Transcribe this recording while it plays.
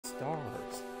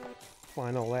stars.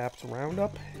 Final laps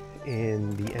roundup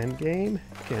in the end game.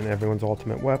 Again, everyone's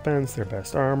ultimate weapons, their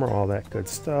best armor, all that good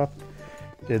stuff.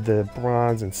 Did the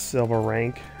bronze and silver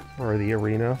rank for the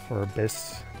arena for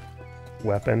Abyss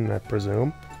weapon, I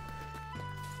presume.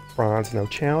 Bronze, no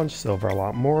challenge. Silver, a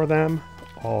lot more of them.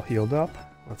 All healed up.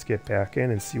 Let's get back in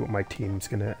and see what my team's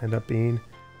going to end up being.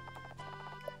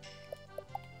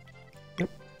 Yep.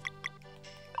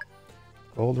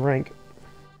 Gold rank.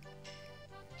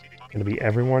 Going to be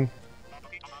everyone.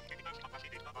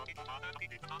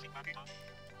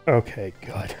 Okay,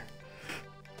 good.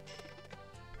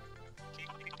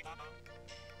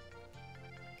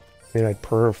 I mean, I'd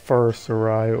prefer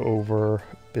Sarai over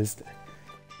Biz,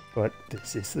 but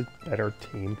this is a better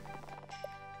team.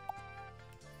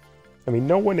 I mean,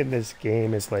 no one in this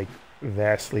game is, like,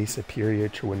 vastly superior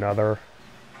to another.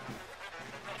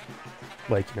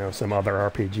 Like, you know, some other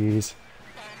RPGs.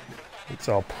 It's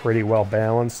all pretty well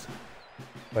balanced.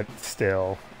 But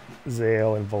still,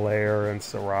 Zale and Valair and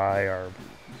Sarai are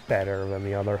better than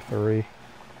the other three.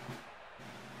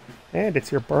 And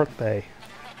it's your birthday.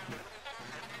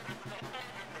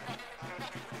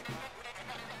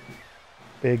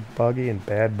 Big Buggy and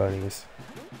Bad Bunnies.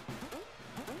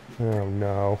 Oh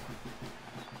no.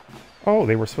 Oh,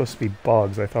 they were supposed to be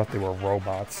bugs. I thought they were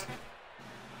robots.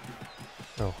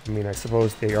 Oh, I mean, I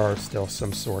suppose they are still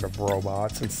some sort of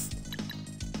robots.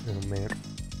 Oh man.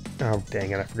 Oh dang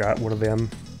it, I forgot one of them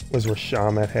was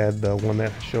Rasham that had the one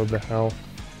that showed the health.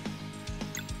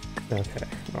 Okay,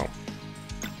 well.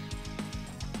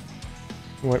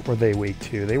 What were they weak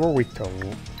to? They were weak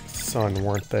to sun,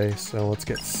 weren't they? So let's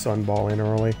get Sunball in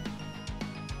early.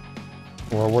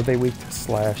 Or were they weak to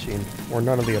slashing? Or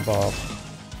none of the above?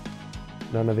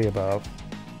 None of the above.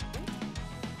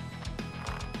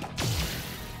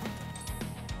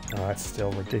 Oh, that's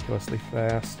still ridiculously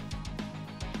fast.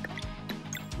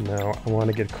 No, I want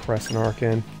to get Crescent Arc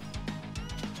in.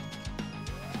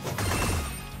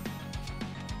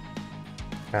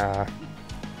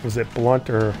 Was it Blunt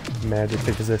or Magic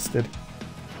existed?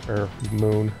 Or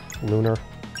Lunar?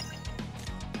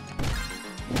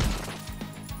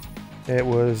 It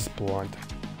was Blunt.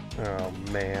 Oh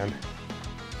man.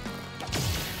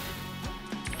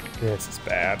 This is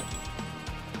bad.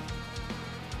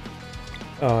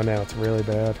 Oh, now it's really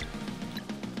bad.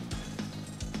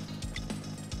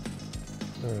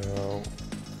 Oh,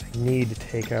 I need to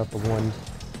take out the one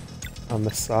on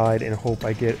the side and hope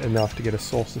I get enough to get a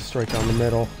Solstice Strike down the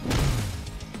middle.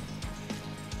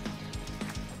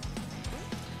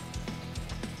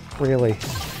 Really?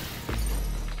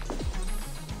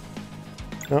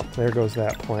 Oh, there goes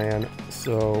that plan.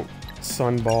 So,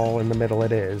 Sunball in the middle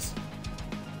it is.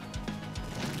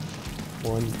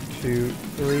 1, 2,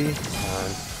 3,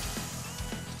 turn.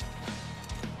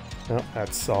 Oh,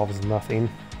 that solves nothing.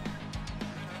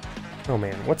 Oh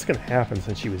man, what's gonna happen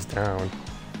since she was down?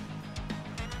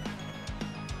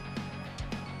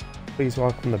 Please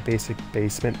welcome the basic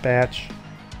basement batch.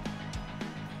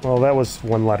 Well, that was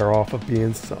one letter off of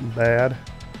being something bad.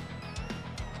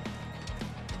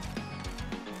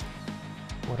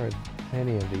 What are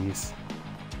any of these?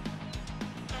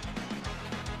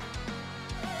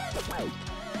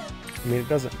 I mean, it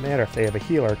doesn't matter if they have a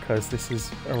healer, because this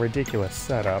is a ridiculous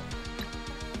setup.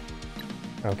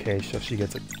 Okay, so she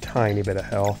gets a tiny bit of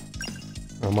health.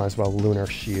 I might as well Lunar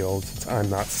Shield, since I'm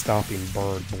not stopping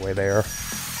Bird Boy there.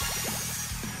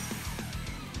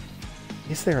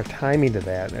 Is there a timing to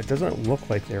that? It doesn't look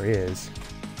like there is.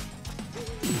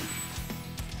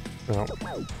 Oh,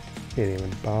 didn't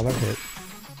even bother hit.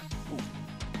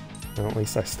 Well, at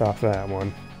least I stopped that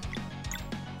one.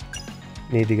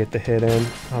 Need to get the hit in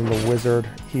on the wizard.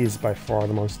 He's by far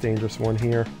the most dangerous one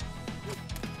here.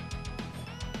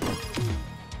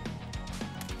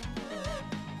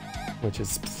 Which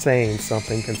is saying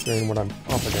something considering what I'm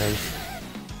up against.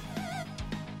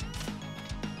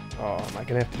 Oh, am I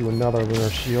gonna have to do another Lunar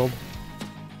Shield?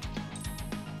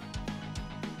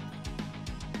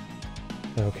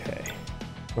 Okay.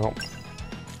 Well,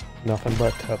 nothing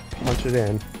but to punch it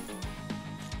in.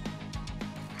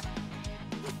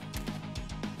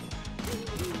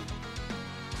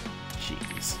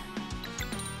 Jeez.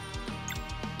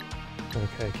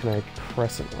 Okay, can I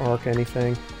Crescent Arc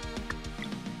anything?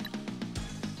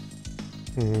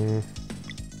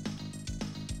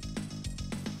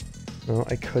 Well,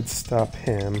 I could stop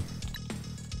him.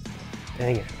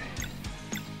 Dang it.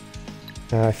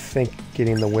 I think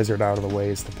getting the wizard out of the way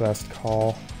is the best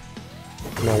call.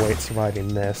 No way it's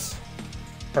surviving this.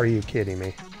 Are you kidding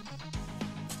me?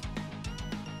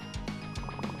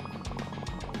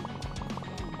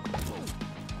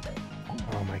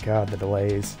 Oh my god, the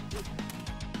delays.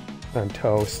 I'm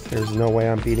toast. There's no way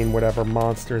I'm beating whatever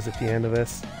monsters at the end of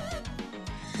this.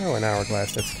 Oh, an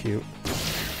hourglass. That's cute.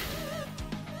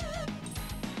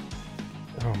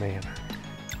 Oh, man.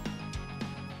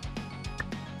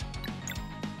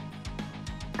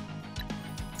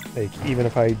 Like, even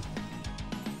if I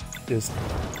just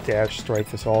dash strike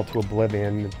this all to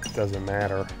oblivion, it doesn't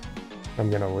matter. I'm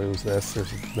gonna lose this.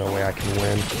 There's no way I can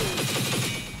win.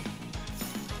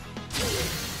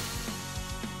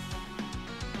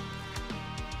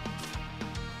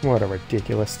 What a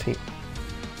ridiculous team.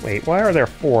 Wait, why are there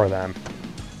 4 of them?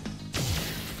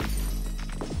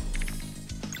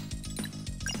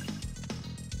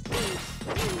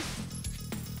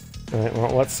 Alright, well,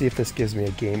 let's see if this gives me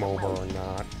a game over or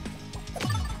not.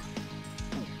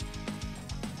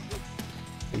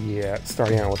 Yeah,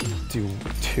 starting out with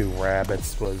two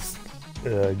rabbits was...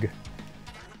 ugh.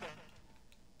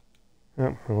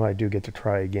 Oh, well, I do get to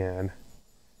try again.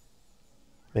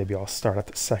 Maybe I'll start at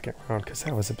the second round, because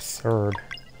that was absurd.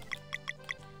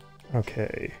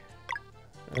 Okay.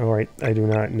 Alright, I do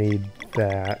not need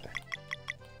that.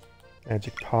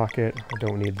 Magic Pocket, I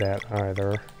don't need that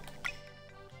either.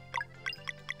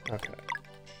 Okay.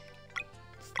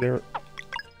 Is there...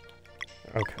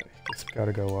 okay, just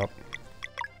gotta go up.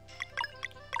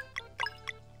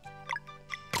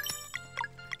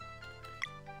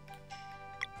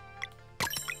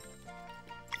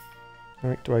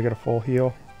 Alright, do I get a full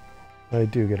heal? I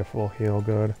do get a full heal,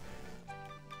 good.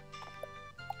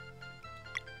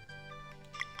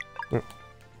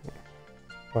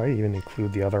 Why even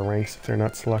include the other ranks if they're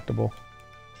not selectable?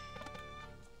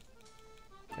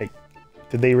 Like,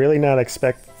 did they really not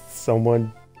expect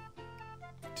someone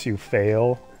to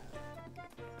fail?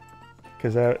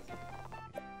 Because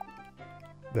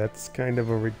that's kind of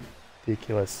a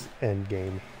ridiculous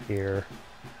endgame here.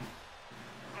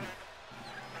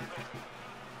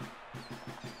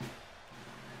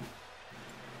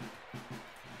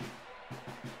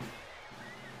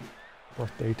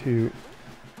 Birthday 2.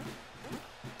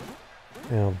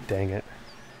 Oh, dang it.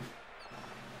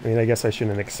 I mean, I guess I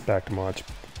shouldn't expect much.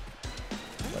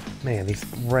 But, man, these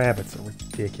rabbits are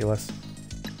ridiculous.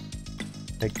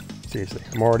 Like, seriously,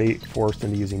 I'm already forced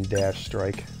into using Dash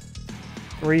Strike.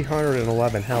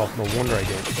 311 health, no wonder I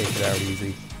didn't take it out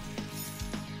easy.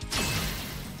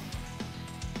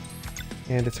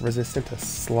 And it's resistant to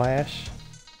Slash,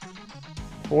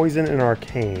 Poison, and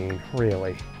Arcane,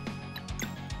 really.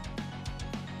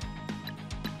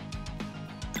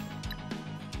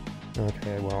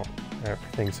 Okay, well,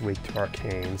 everything's weak to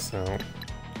Arcane, so...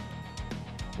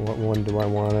 what one do I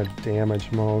want to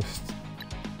damage most?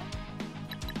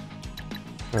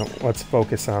 Well, let's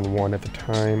focus on one at a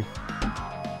time.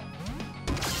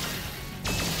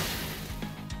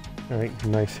 Alright,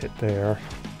 nice hit there.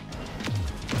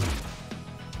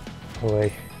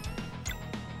 Boy.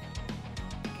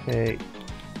 Okay.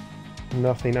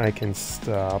 Nothing I can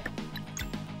stop.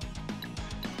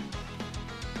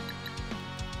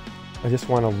 I just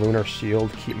want a Lunar Shield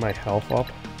to keep my health up.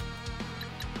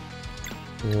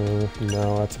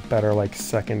 No, that's a better, like,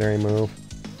 secondary move.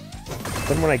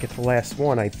 Then when I get the last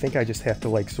one, I think I just have to,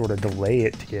 like, sort of delay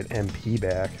it to get MP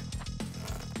back.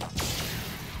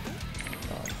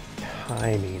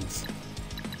 Timings.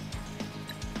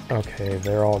 Okay,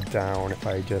 they're all down if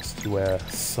I just do a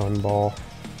Sunball.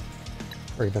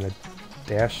 Or even a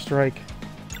Dash Strike.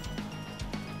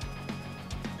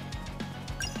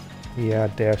 Yeah,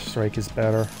 Dash Strike is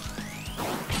better.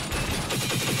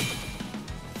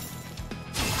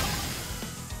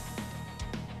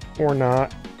 Or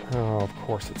not. Oh, of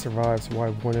course it survives. Why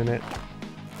wouldn't it?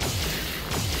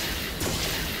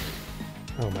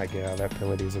 Oh my god, that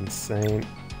ability is insane.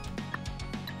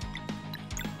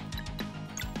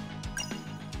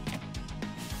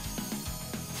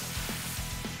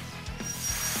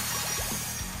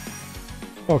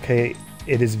 Okay,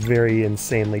 it is very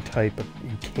insanely tight, but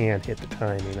you can't hit the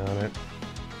timing on it.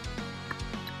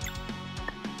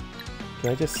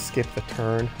 Can I just skip the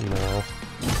turn? No.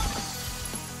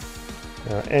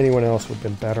 Anyone else would have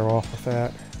been better off with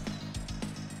that.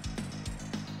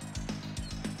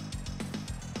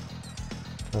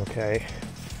 Okay.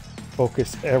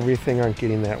 Focus everything on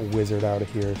getting that wizard out of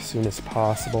here as soon as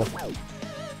possible.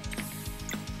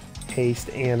 Haste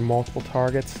and multiple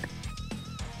targets.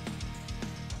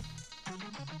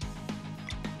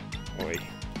 Boy.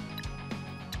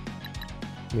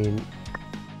 I mean...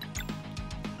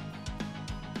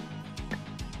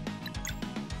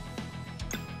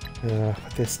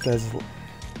 but this does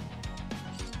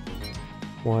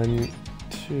 1,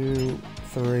 2,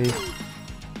 3.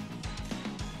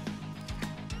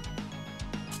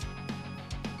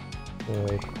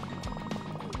 Boy.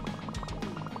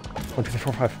 1, 2, 3,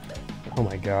 4, 5. Oh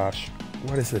my gosh.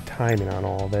 What is the timing on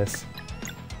all this?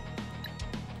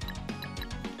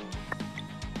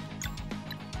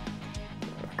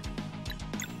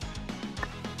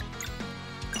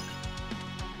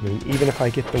 I mean, even if I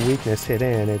get the weakness hit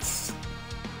in, it's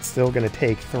still going to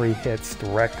take 3 hits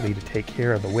directly to take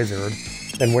care of the wizard.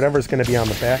 Then whatever's going to be on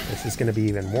the back of this is going to be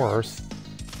even worse.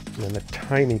 And then the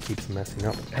timing keeps messing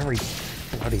up every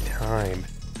bloody time.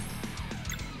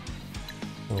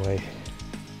 Oh wait.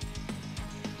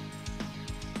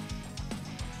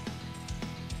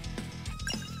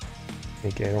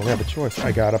 Okay, I don't have a choice.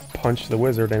 I gotta punch the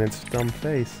wizard in its dumb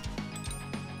face.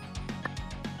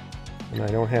 And I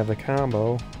don't have the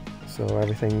combo, so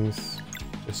everything's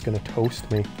just gonna toast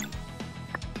me.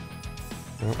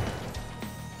 Oh.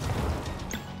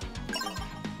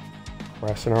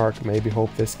 Press an arc, maybe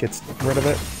hope this gets rid of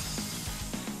it.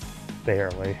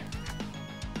 Barely.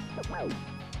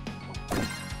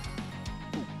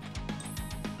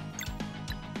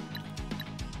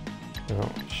 Oh,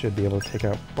 should be able to take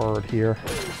out bird here.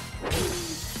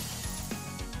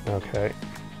 Okay.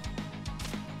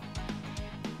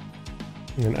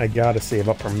 And I gotta save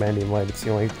up for mending light, it's the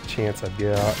only chance I've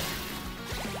got.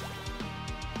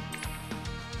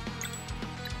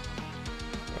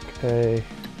 Okay.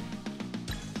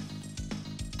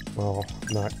 Well,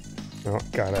 not... No,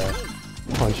 gotta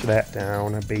punch that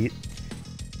down a beat.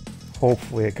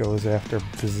 Hopefully it goes after...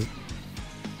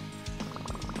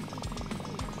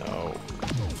 No.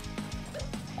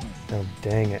 Oh,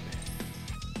 dang it.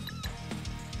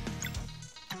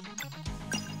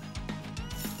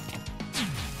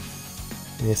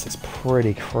 This is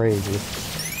pretty crazy.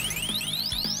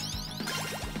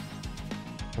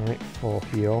 Alright, full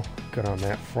heal. Good on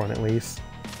that front at least.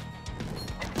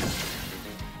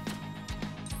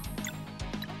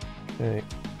 Okay.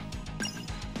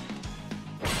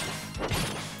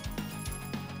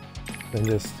 Then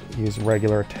just use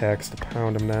regular attacks to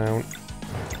pound him down.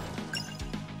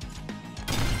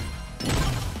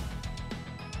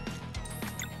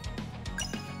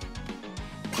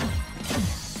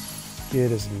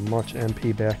 Get as much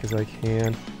MP back as I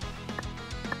can.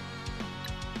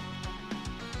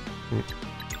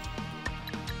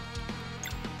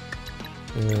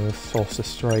 Solstice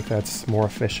Strike, that's more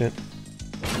efficient.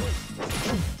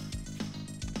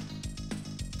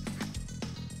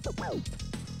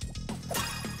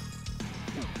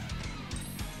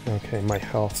 Okay, my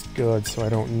health's good, so I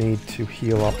don't need to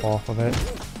heal up off of it.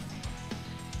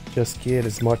 Just get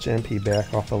as much MP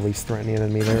back off the least threatening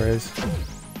enemy there is.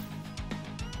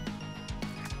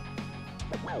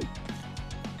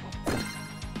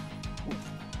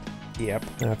 Yep,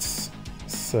 that's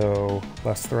so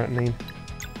less threatening.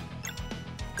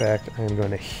 In fact, I am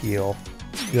going to heal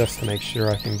just to make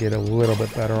sure I can get a little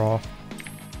bit better off.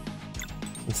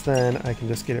 Since then, I can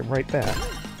just get it right back.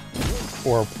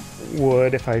 Or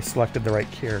would if I selected the right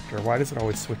character. Why does it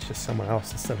always switch to someone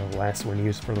else instead of the last one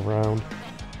used for the round?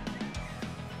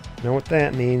 You know what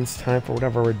that means? Time for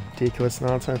whatever ridiculous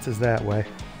nonsense is that way.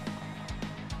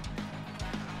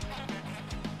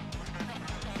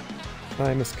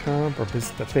 Time has come for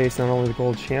business to face not only the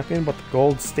gold champion, but the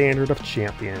gold standard of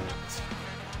champions.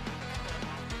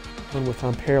 One with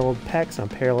unparalleled pecs,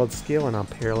 unparalleled skill, and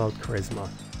unparalleled charisma.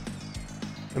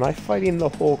 Am I fighting the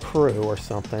whole crew or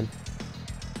something?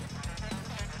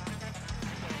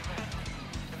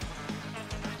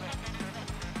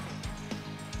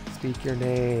 Speak your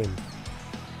name.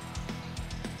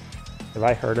 Have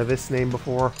I heard of this name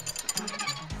before?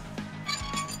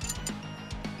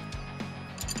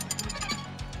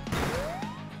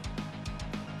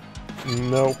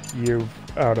 Nope, you're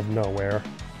out of nowhere.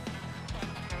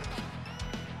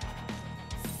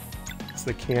 Is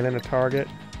the cannon a target?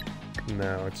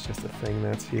 No, it's just a thing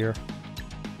that's here.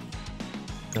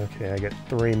 Okay, I get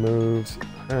 3 moves.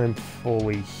 I'm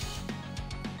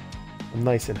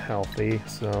nice and healthy,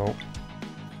 so...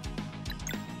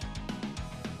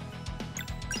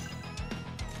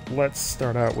 Let's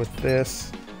start out with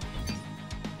this.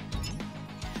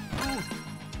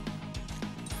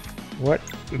 What?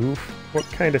 Oof. What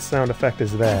kind of sound effect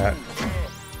is that?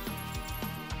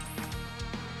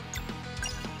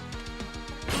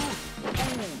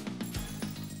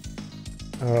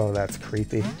 Oh, that's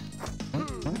creepy.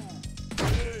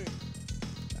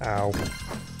 Ow.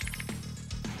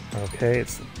 Okay,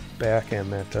 it's the back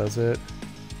end that does it.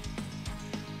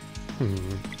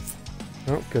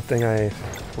 Oh, good thing I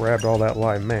grabbed all that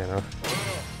live mana.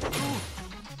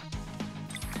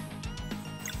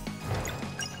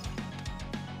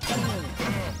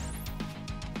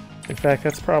 In fact,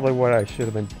 that's probably what I should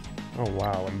have been... Oh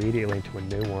wow, immediately into a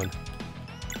new one.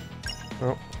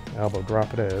 Oh, Elbow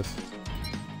drop it is.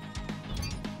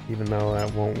 Even though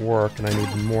that won't work and I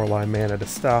need more live mana to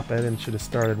stop it and should have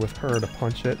started with her to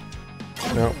punch it.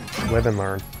 No, live and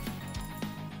learn.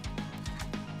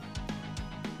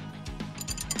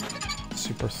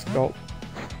 Super Sculpt.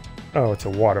 Oh, it's a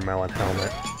watermelon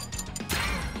helmet.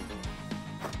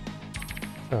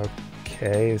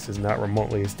 Okay, this is not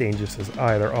remotely as dangerous as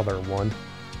either other one.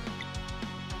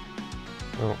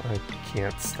 Oh, I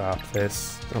can't stop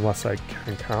this unless I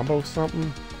can combo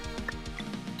something.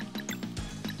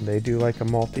 They do like a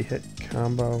multi-hit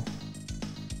combo.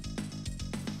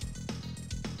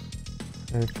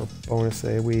 And for bonus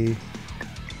AoE,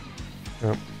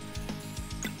 oh,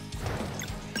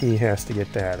 he has to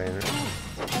get that in.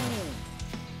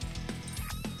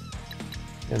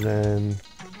 And then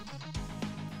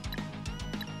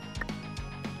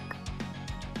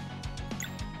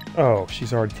oh,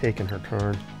 she's already taken her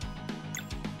turn.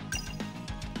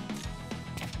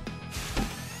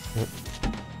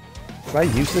 Have I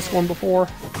used this one before?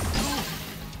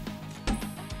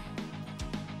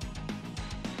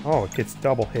 Oh, it gets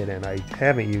double hit in. I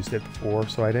haven't used it before,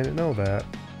 so I didn't know that.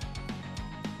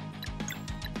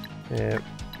 Yeah,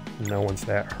 no one's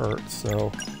that hurt,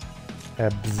 so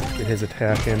get his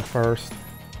attack in first.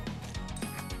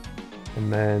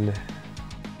 And then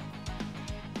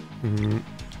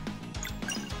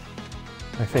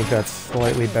I think that's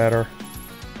slightly better.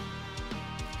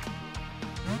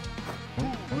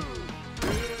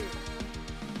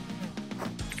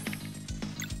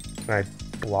 Can I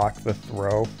block the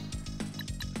throw?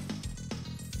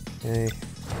 Okay.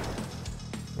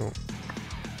 Oh.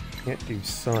 Can't do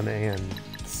sun and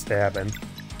stabbing.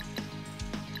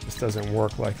 This doesn't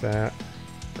work like that.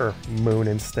 Or moon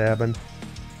and stabbing.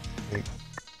 Okay.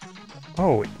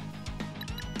 Oh!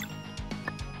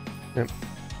 Yep. If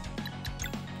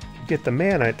you get the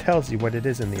mana, it tells you what it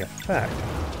is in the effect.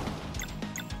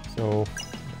 So,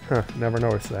 never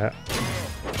noticed that.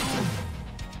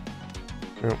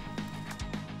 Nope.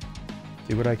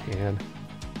 Do what I can.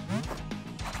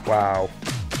 Wow.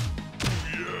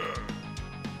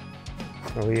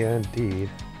 Oh yeah, indeed.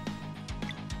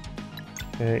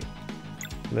 Okay.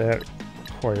 That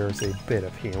requires a bit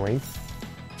of healing.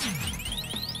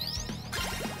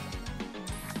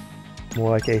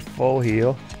 More like a full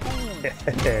heal.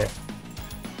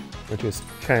 Which was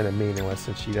kind of meaningless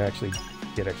since she'd actually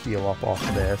get a heal up off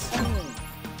of this.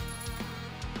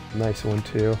 Nice one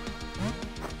too.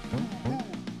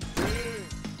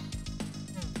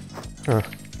 Huh.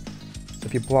 So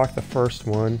if you block the first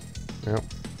one, nope.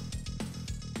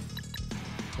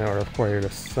 That would require a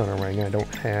Sun Ring I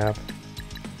don't have.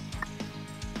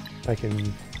 I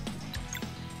can...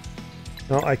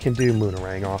 Well, I can do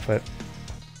Moonerang off it.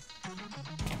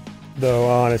 Though,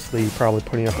 honestly, probably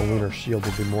putting up a Lunar Shield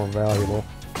would be more valuable.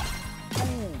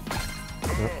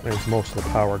 Oh, there's most of the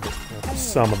power,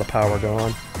 some of the power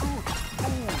gone.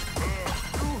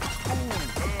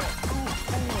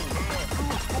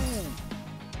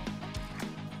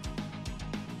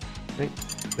 Okay,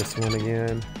 this one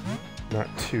again. Not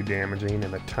too damaging,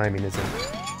 and the timing isn't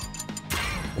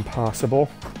impossible.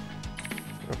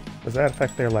 Oh, was that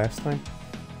effect there last time?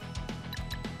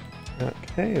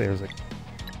 Okay, there's a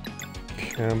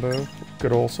combo.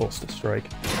 Good old Solstice Strike.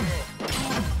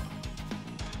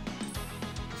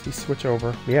 Does he switch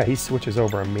over? Yeah, he switches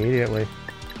over immediately.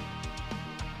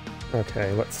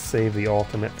 Okay, let's save the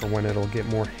ultimate for when it'll get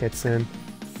more hits in.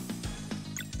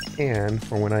 And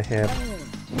for when I have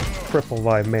triple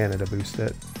live mana to boost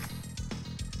it.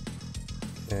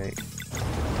 Okay,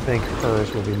 I think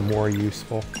hers will be more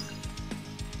useful.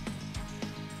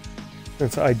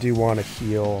 Since I do want to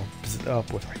heal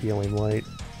up with Healing Light.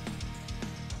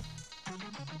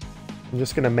 I'm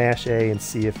just going to mash A and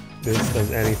see if this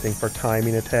does anything for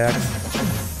timing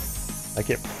attacks. Like,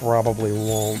 it probably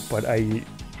won't, but I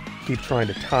keep trying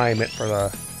to time it for the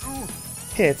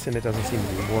hits and it doesn't seem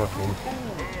to be working.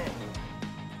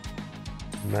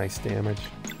 Nice damage.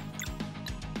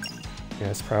 Yeah,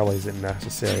 this probably isn't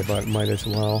necessary, but might as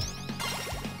well.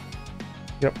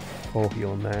 Yep, full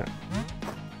heal on that.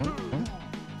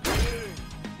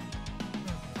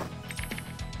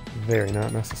 Very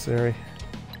not necessary.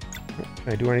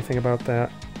 Can I do anything about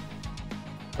that?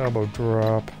 Elbow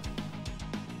drop.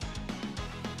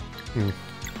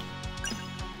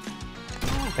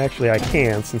 Actually, I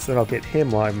can, since then I'll get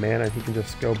him live mana and he can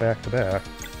just go back to back.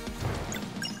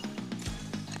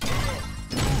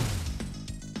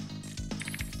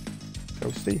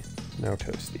 Toasty? No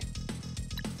toasty.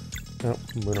 Nope,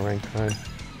 Moonerang time.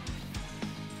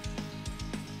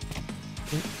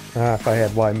 Ah, if I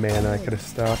had live mana I could have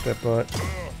stopped it, but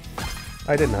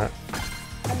I did not.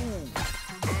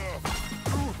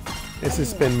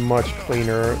 This has been much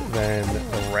cleaner than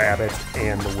the Rabbit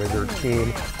and the Wizard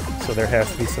team, so there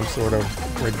has to be some sort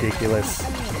of ridiculous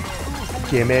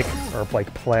gimmick or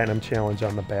like platinum challenge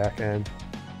on the back end.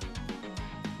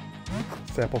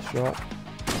 Sample shot.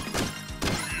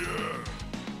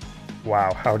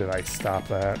 Wow, how did I stop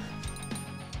that?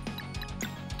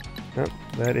 Oh,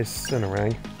 that is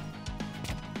Sunarang.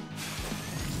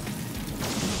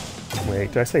 Wait,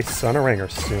 did I say Sunarang or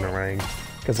Sunarang?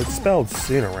 Because it's spelled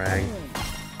Sunarang.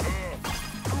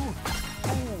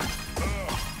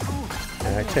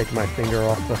 And I take my finger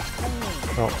off the...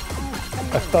 Oh,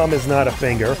 a thumb is not a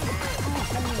finger.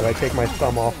 But I take my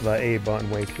thumb off the A button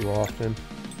way too often.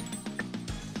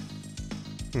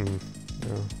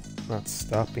 No, not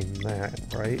stopping that,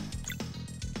 right?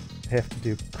 I have to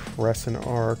do Crescent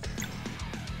Arc,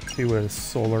 do a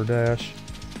Solar Dash,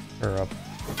 or a...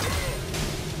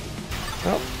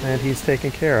 Oh, and he's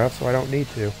taken care of, so I don't need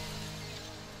to.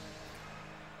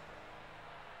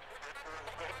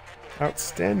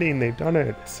 Outstanding, they've done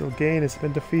it. Sylgain has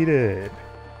been defeated.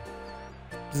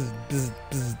 Bzz, bzz,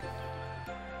 bzz.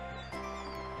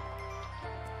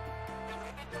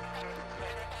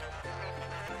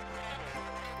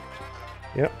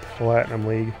 Yep, Platinum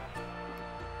League.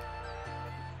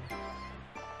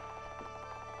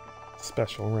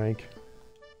 Special rank.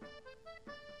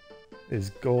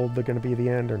 Is gold going to be the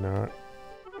end or not?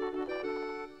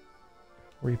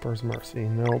 Reaper's Mercy,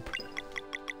 nope.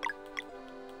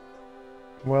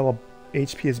 Well,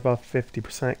 HP is about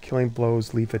 50%. Killing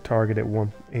blows leave the target at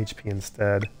 1 HP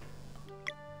instead.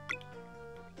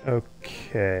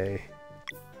 Okay.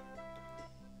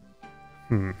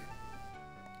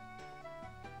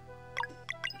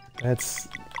 That's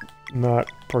not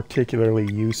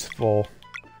particularly useful.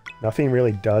 Nothing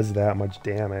really does that much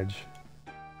damage.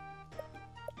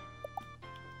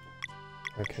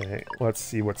 Okay, let's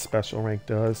see what special rank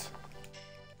does.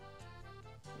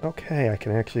 Okay, I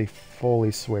can actually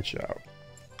fully switch out.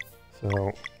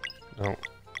 So, no.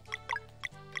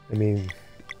 I mean...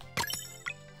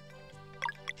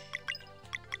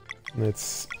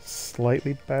 It's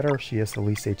slightly better. She has the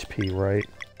least HP, right?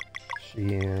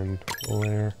 She and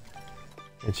Blair.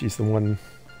 And she's the one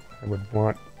I would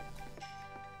want.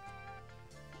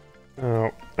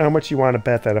 Oh, how much you want to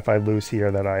bet that if I lose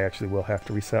here that I actually will have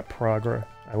to reset progress?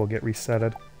 I will get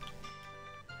resetted.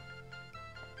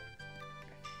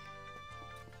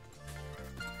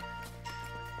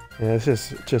 Yeah, this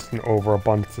is just an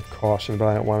overabundance of caution, but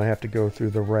I don't want to have to go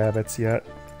through the rabbits yet.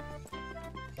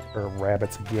 Or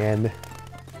rabbits again.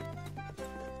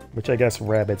 Which I guess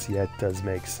rabbits yet does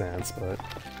make sense, but...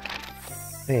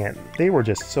 Man, they were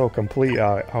just so completely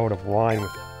out of line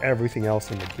with everything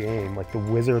else in the game. Like, the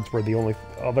Wizards were the only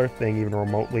other thing even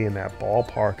remotely in that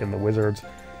ballpark, and the Wizards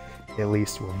at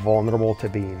least were vulnerable to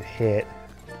being hit.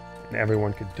 And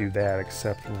everyone could do that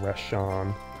except for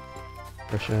Reshan.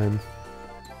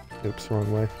 Oops,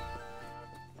 wrong way.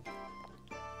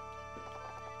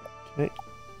 Okay.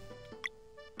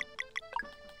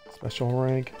 Special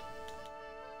rank.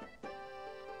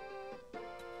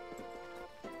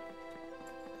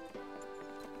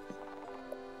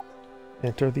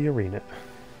 Enter the arena.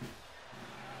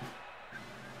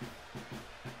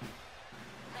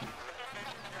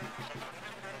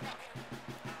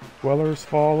 Dwellers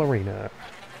Fall Arena.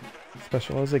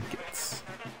 Special as it gets.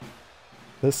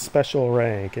 This special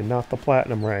rank, and not the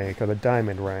platinum rank, or the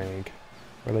diamond rank,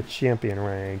 or the champion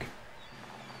rank.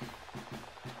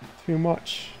 Too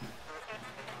much.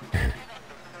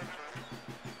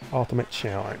 Ultimate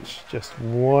challenge. Just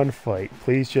one fight.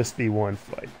 Please just be one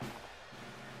fight.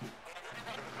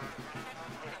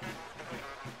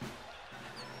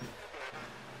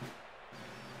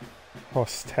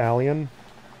 Prostalion?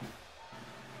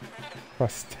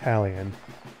 Prostalion.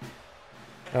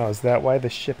 Oh, is that why the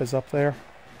ship is up there?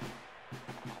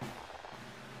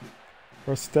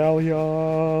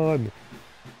 Prostalion!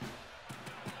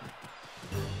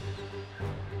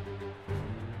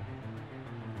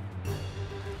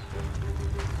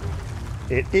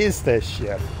 It is this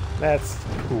ship. That's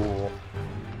cool.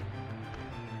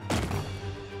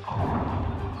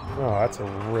 Oh, that's a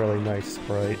really nice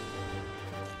sprite.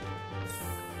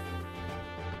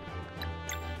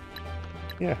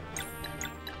 Yeah.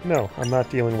 No, I'm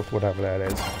not dealing with whatever that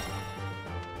is.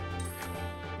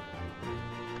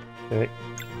 Okay.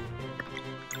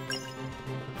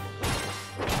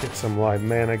 Get some live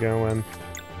mana going.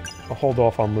 I'll hold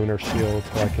off on Lunar Shield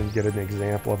till I can get an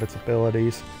example of its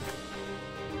abilities.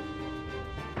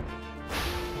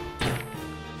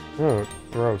 Oh,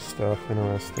 throw stuff.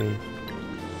 Interesting.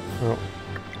 Oh.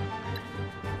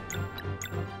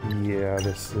 Yeah,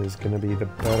 this is gonna be the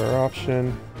better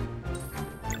option.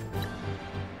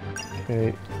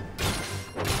 Okay.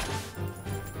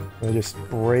 I just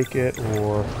break it,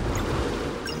 or...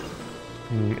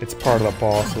 it's part of the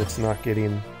ball, so it's not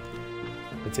getting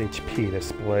its HP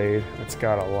displayed. It's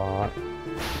got a lot.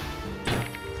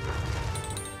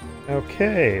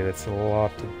 Okay, that's a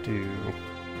lot to do.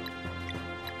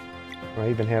 Do I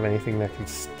even have anything that can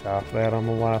stop that on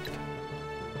the left?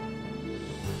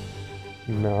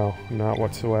 No, not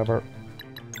whatsoever.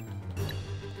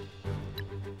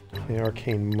 The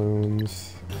arcane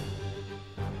moons.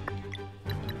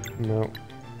 No.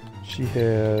 She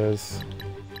has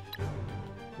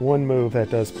one move that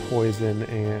does poison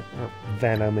and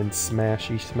venom and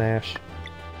smashy smash.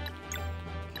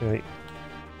 Okay.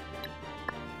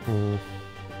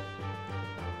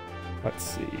 Let's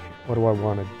see. What do I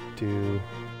want to do?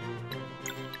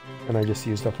 And I just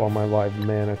used up all my live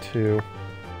mana too.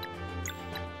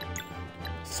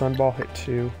 Sunball hit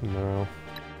 2? No.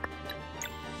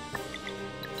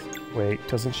 Wait,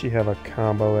 doesn't she have a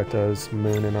combo that does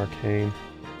Moon and Arcane?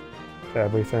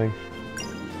 Everything?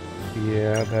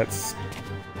 Yeah, that's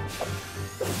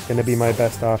gonna be my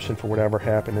best option for whatever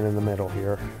happened in the middle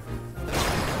here.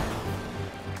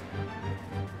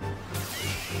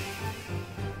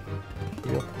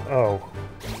 Yep. Oh.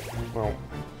 Well,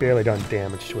 barely done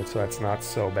damage to it, so that's not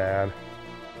so bad.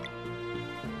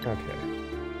 Okay.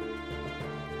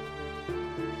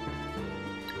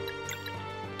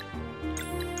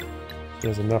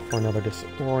 There's enough for another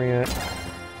disorient.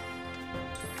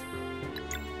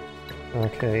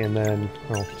 Okay, and then,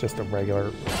 oh, just a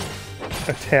regular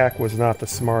attack was not the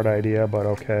smart idea, but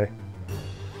okay.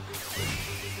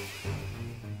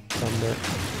 Thunder.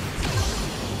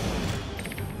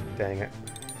 Dang it.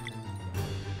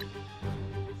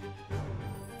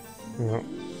 Well.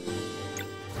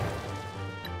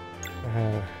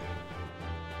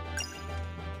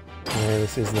 Yeah,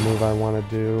 this is the move I want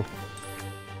to do.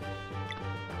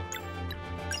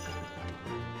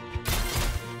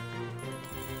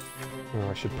 Oh,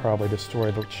 I should probably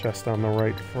destroy the chest on the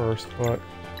right first, but...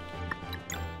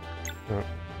 No,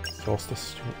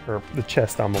 Solstice... or the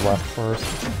chest on the left first.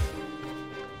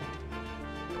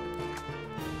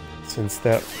 Since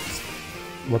that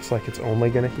looks like it's only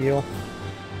gonna heal.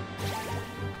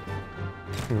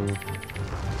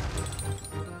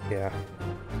 Yeah.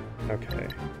 Okay.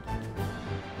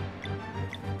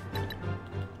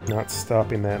 Not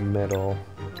stopping that middle.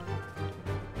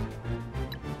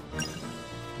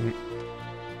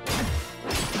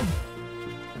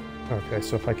 Okay,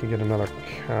 so if I can get another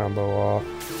combo off.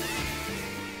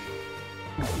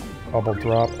 Bubble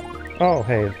drop. Oh,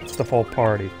 hey, it's the full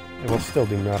party. It will still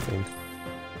do nothing.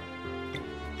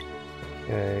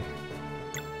 Okay.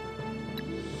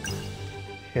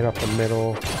 Hit up the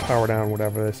middle, power down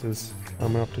whatever this is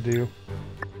coming up to do.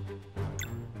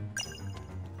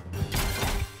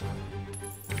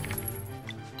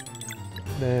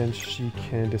 Then she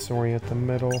can disorient the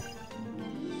middle.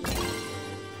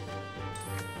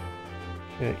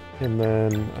 Okay, and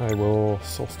then I will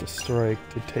Solstice Strike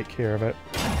to take care of it.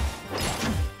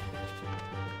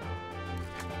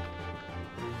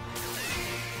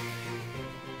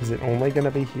 Is it only going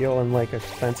to be heal and like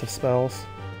offensive spells?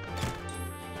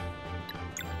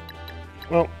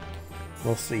 Well,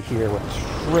 we'll see here with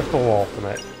triple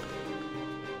ultimate.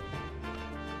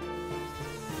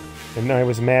 And I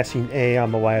was mashing A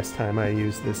on the last time I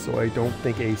used this, so I don't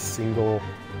think a single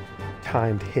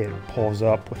timed hit pulls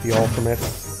up with the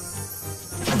ultimates.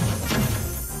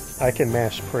 I can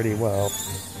mash pretty well,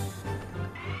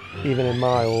 even in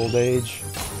my old age.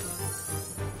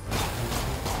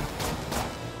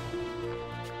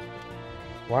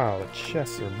 Wow, the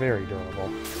chests are very durable.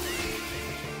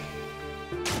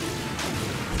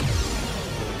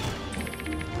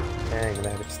 Dang,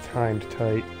 that is timed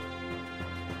tight.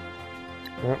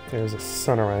 Oh, there's a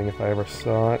Sunarang if I ever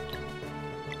saw it.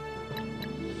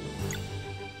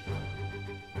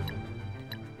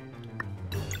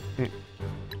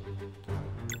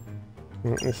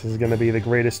 Well, this is going to be the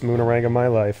greatest Moonarang of my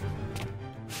life.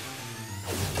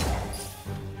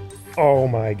 Oh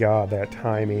my god, that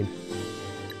timing.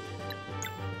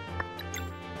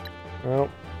 Well.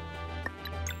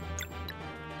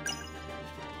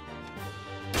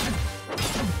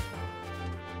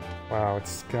 Wow,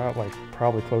 it's got like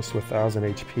probably close to 1,000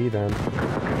 HP then.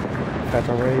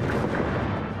 Pepper raid.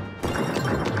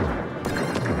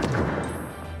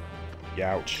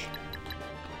 Youch.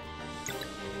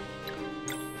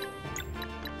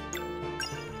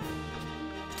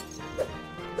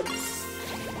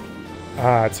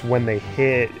 Ah, it's when they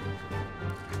hit.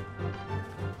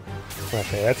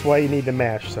 Okay, that's why you need to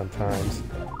mash sometimes.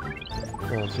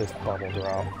 Oh, it's just bubble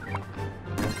drop.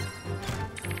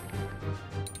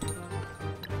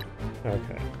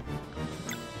 Okay.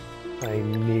 I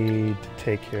need to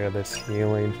take care of this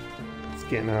healing. It's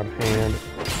getting out of hand.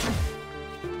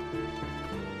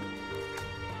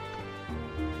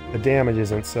 The damage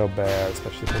isn't so bad,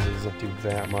 especially because it doesn't do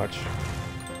that much.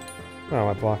 Oh,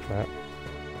 I blocked that.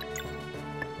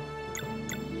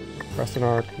 Press an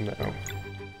arc? No.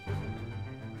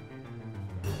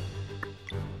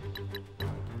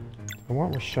 I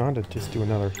want Rashawn to just do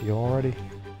another heal already.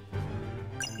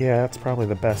 Yeah, that's probably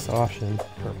the best option.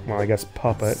 Or, well, I guess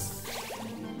Puppet.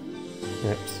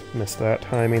 Oops, missed that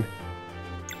timing.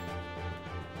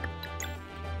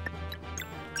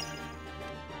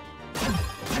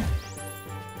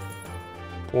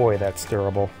 Boy, that's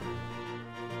durable.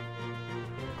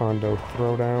 Hondo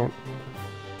throwdown.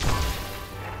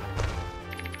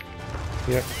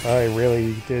 Yep, I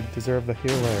really did deserve the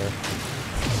heal there.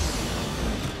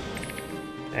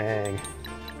 Dang.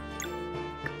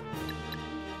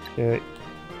 Okay.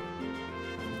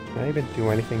 Can I even do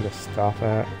anything to stop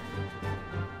that?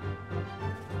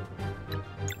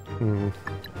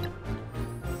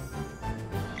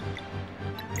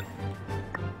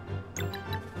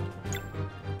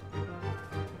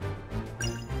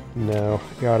 No,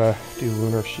 gotta do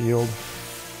Lunar Shield.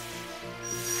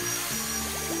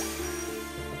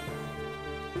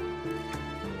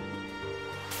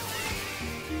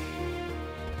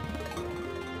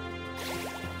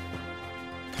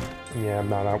 Yeah, I'm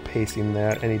not outpacing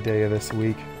that any day of this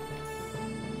week.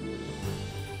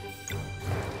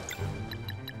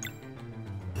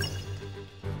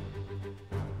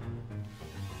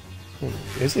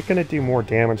 Is it going to do more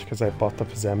damage because I bought the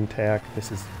Zem attack? This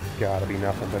has got to be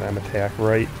nothing but M attack,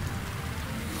 right?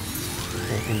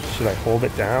 And should I hold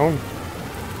it down?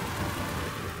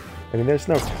 I mean, there's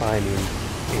no timing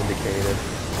indicated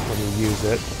when you use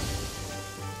it.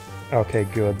 Okay,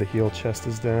 good. The heal chest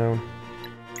is down.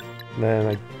 And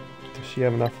then, does she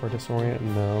have enough for disorient?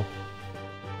 No.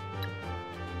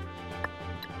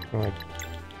 Well, I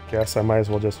guess I might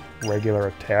as well just regular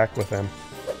attack with him.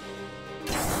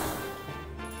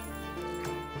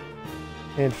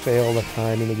 And fail the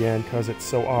timing again, because it's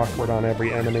so awkward on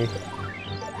every enemy.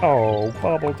 Oh,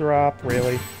 Bubble Drop,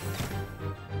 really?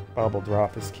 Bubble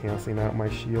Drop is canceling out my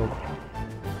shield.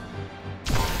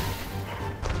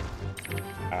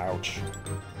 Ouch.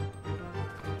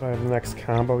 Do I have the next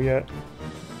combo yet?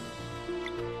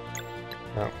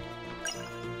 No.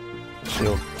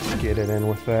 She'll get it in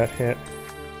with that hit.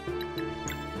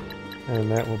 And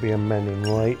that will be a Mending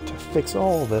Light to fix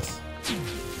all of this.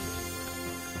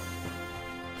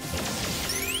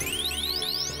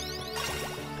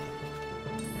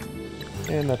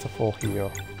 And that's a full heal.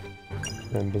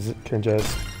 Then can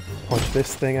just punch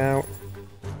this thing out.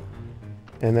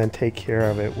 And then take care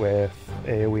of it with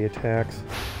AoE attacks.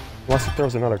 Unless it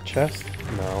throws another chest?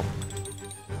 No.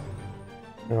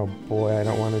 Oh boy, I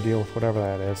don't want to deal with whatever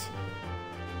that is.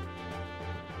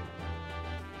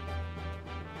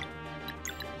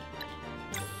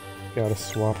 Gotta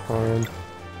swap her in.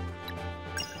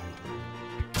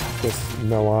 Just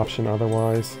no option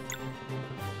otherwise.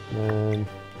 And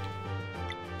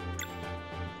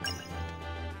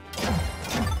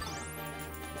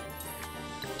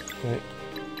okay.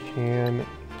 Can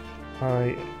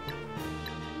I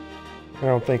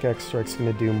don't think X-Strike's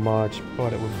gonna do much,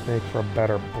 but it would make for a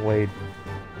better blade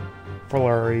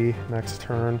flurry next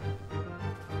turn.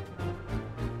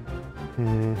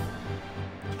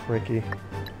 Tricky.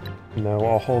 No,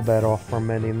 I'll hold that off for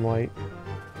Mending Light.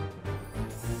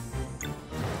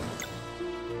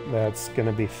 That's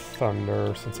gonna be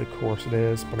Thunder, since of course it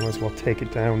is, but I might as well take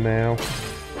it down now.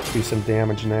 Do some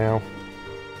damage now.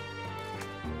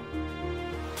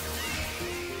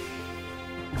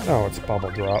 Oh, it's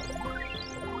Bubble Drop.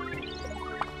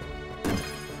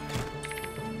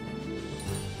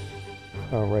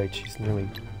 Oh right, she's nearly...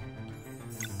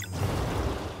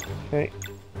 Okay,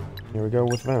 here we go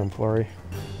with Venom Flurry.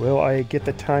 Will I get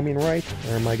the timing right,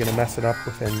 or am I going to mess it up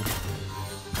within...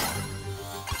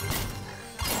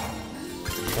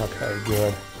 Okay,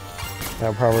 good.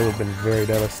 That probably would have been very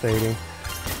devastating.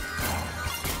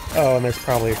 Oh, and there's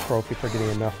probably a trophy for getting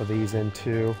enough of these in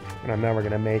too, and I'm never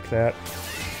going to make that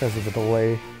because of the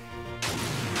delay.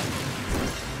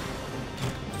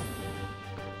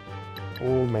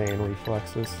 Old man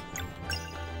reflexes.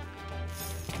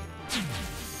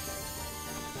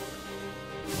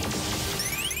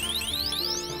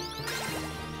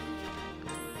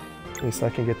 At least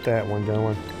I can get that one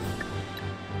going.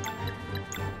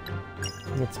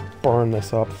 Let's burn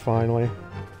this up finally.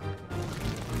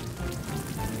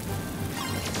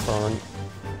 Burn.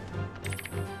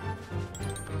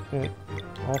 Okay.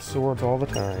 All swords all the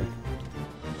time.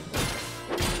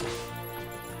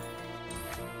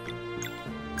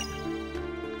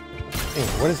 Hey,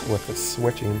 what is with the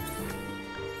switching?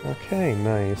 Okay,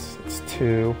 nice. It's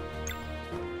 2.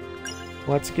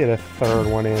 Let's get a third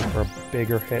one in for a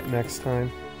bigger hit next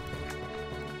time.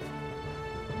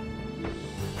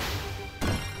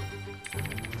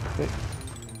 Okay.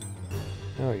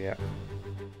 Oh yeah.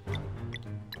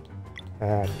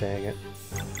 Ah, dang it.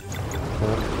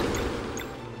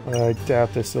 I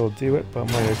doubt this will do it, but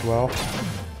might as well.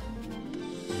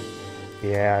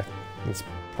 Yeah, it's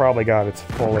probably got its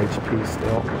full HP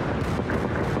still.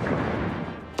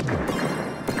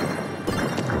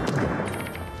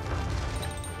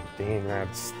 Dang,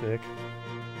 that's thick.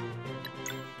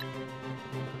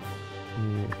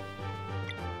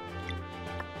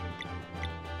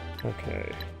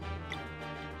 Okay.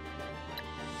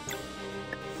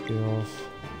 Skills.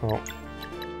 Oh.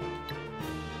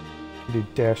 Do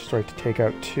dash strike to take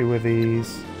out 2 of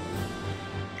these.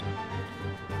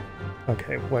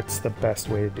 Okay, what's the best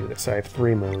way to do this? I have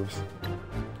 3 moves.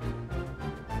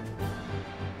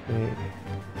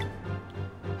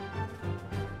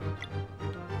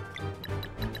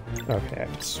 Okay, I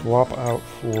have to swap out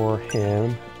for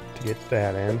him to get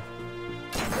that in.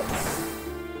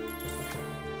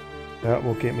 That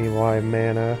will get me live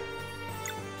mana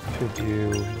to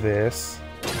do this.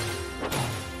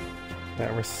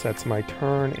 That resets my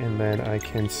turn, and then I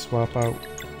can swap out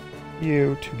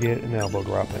you to get an elbow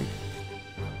drop in.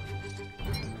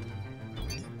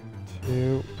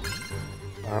 2.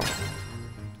 Wow.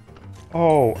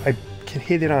 Oh, I can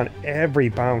hit it on every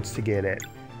bounce to get it.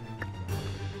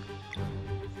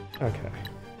 Okay.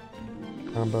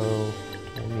 Combo.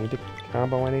 Do I need to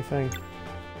combo anything?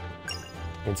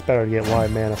 It's better to get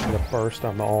live mana for the burst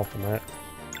on the ultimate.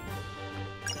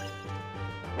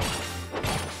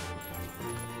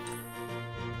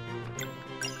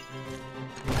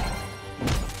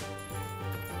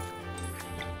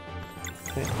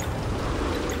 Okay.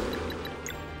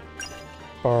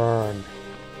 Burn.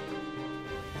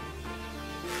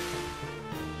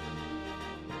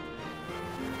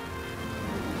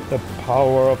 The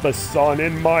power of the sun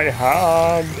in my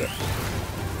hand!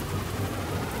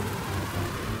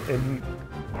 In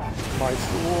my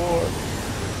sword.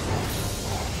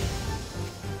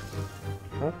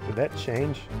 Huh? Did that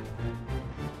change?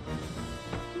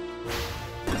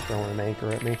 Throwing an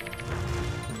anchor at me.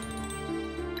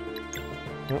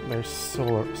 Oh, there's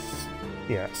solar.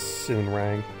 Yeah, soon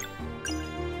rang.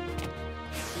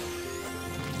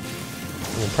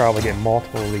 We'll probably get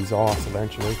multiple of these off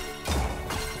eventually.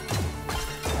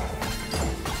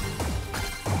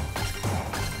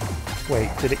 Wait,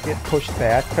 did it get pushed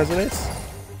back because of this?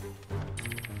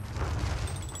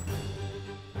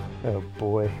 Oh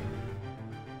boy.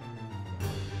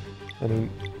 I mean,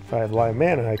 if I had live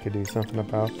mana, I could do something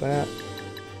about that.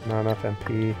 Not enough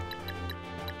MP.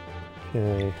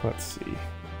 Okay, let's see.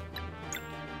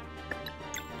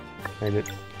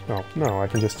 Oh, no, I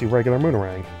can just do regular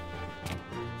Moonerang.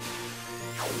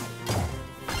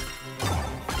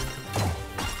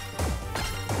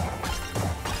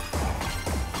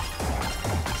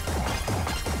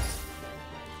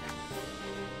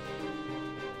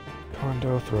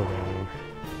 Throwdown.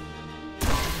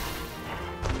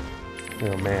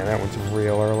 Oh man, that one's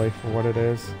real early for what it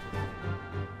is.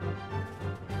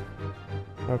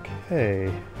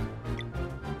 Okay.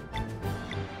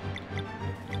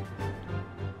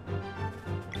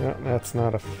 No, that's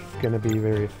not gonna be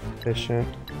very efficient.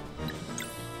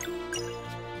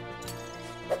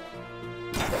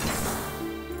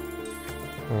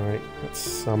 Alright, that's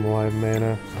some live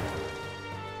mana.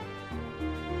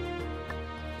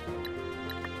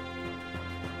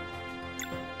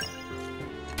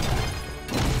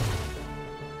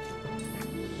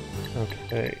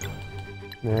 Okay,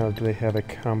 now do they have a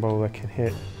combo that can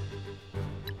hit?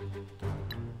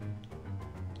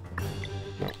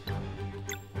 No.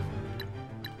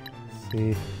 Let's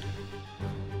see.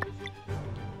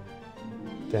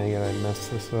 Dang it, I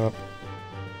messed this up.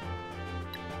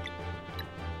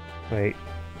 Wait.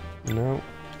 No.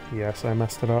 Yes, I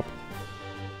messed it up.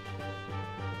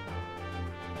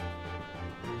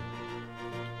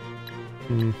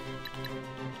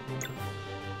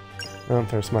 Oh,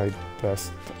 there's my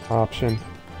best option.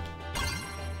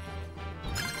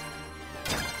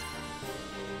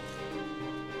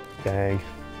 Dang.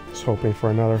 Just hoping for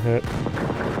another hit.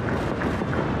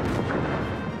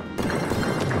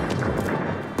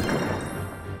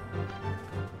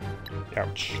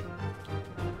 Ouch.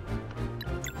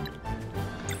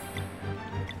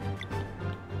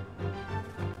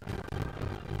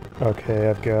 Okay,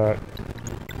 I've got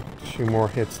 2 more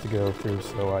hits to go through,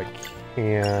 so I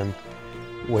can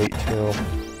wait till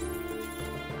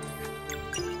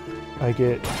I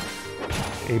get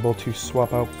able to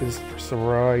swap out this for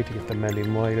Sarai to get the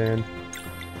Mending Light in.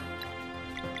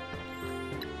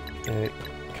 Okay,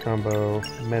 combo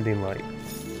Mending Light.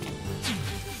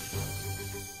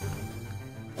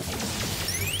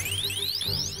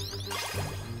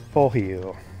 Full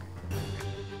heal.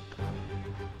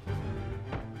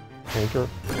 Anchor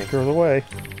the way.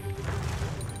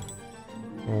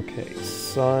 Okay,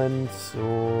 sun,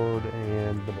 sword,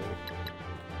 and the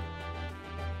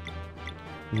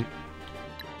moon.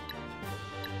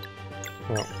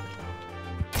 Oh.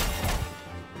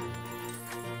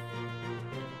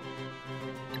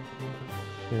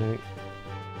 Okay.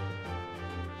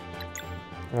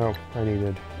 Oh, I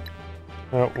needed...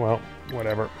 Oh, well,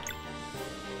 whatever.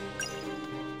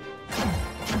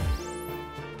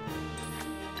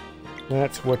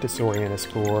 That's what disorient is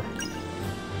for.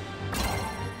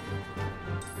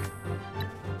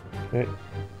 Okay.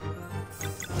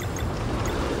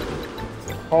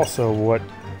 Also what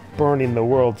burning the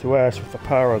world to ash with the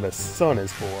power of the sun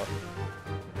is for.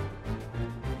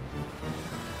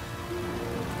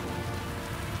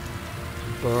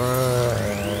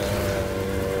 Burn.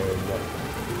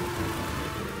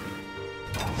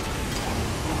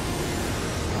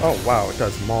 Oh wow, it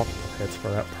does multiple hits for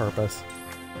that purpose.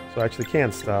 So I actually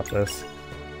can stop this.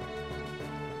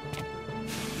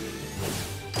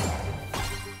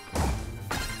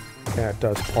 Yeah, it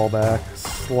does pull back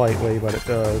slightly, but it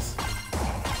does.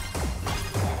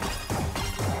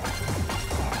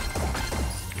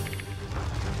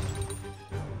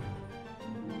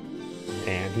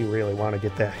 And you really want to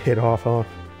get that hit off, huh?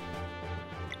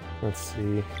 Let's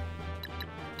see.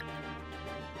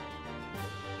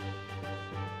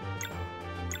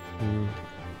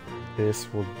 This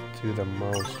will do the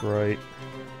most, right?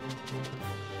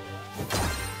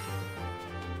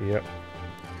 Yep.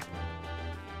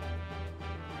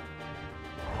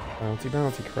 Bouncy,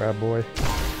 bouncy, crab boy.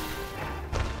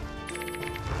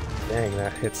 Dang,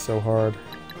 that hits so hard.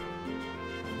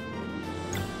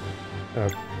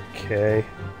 Okay.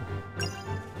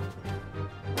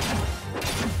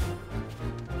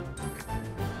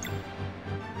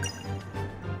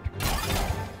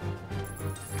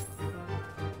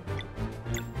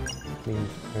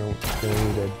 I don't really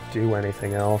need to do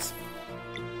anything else.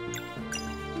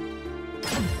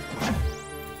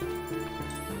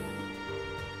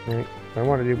 Right. I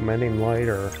want to do Mending Light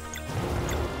or...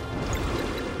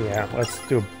 Yeah, let's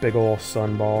do a big ol'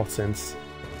 sunball since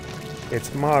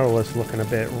its model is looking a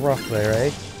bit rough there,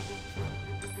 eh?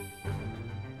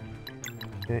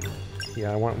 Okay.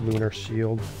 Yeah, I want Lunar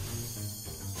Shield.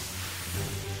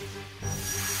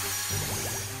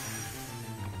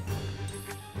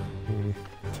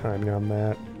 Timing on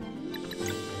that.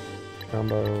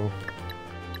 Combo.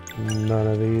 None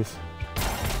of these.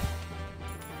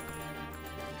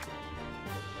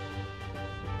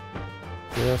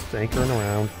 Just anchoring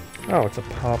around. Oh, it's a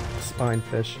pop spine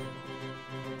fish.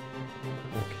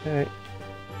 Okay.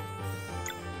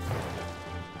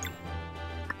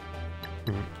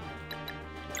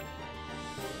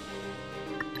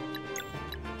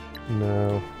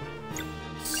 No.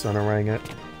 Sunarang it.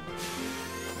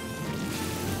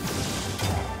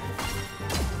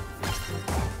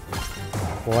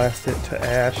 Blast it to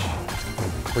ash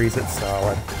and freeze it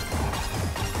solid.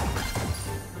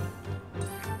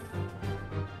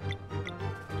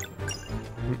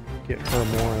 Get her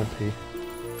more MP.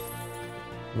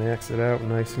 Max it out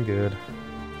nice and good.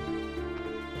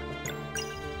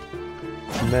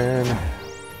 And then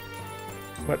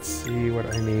let's see what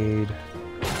I need.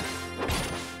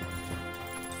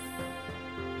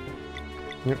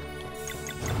 Yep.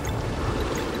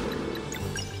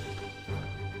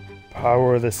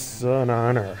 Power of the sun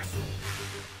on Earth.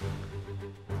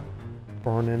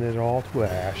 Burning it all to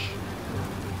ash.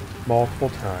 Multiple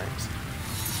times.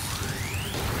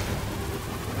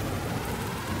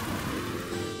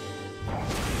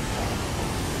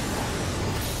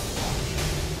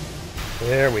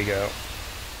 There we go.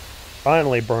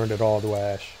 Finally burned it all to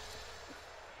ash.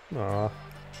 Aw.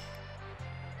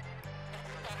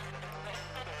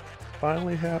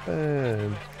 Finally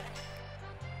happened.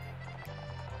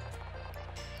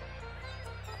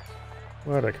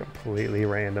 What a completely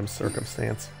random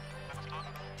circumstance.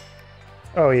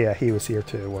 Oh yeah, he was here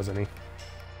too, wasn't he?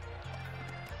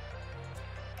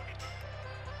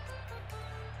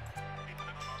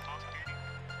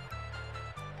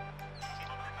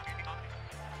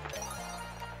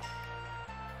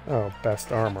 Oh,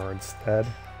 best armor instead.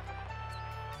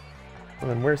 Well,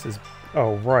 then where's his...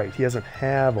 Oh, right, he doesn't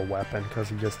have a weapon because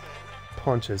he just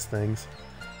punches things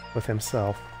with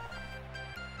himself.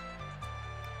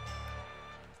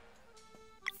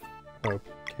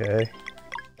 Okay.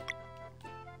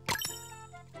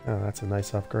 Oh, that's a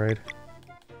nice upgrade.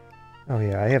 Oh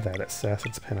yeah, I have that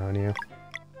assassin's pin on you.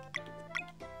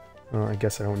 Well, I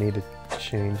guess I don't need to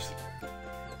change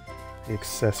the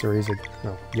accessories.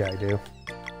 No, yeah, I do.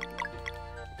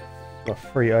 A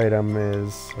free item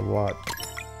is a lot.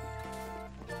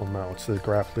 Well, no, it's the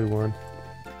grapply one.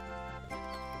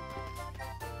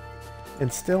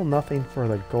 And still nothing for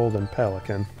the golden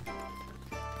pelican.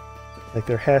 Like,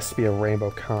 there has to be a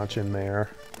rainbow conch in there.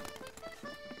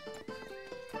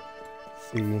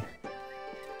 Let's see. Is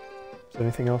there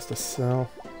anything else to sell?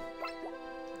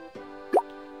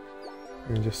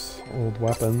 And just old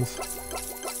weapons.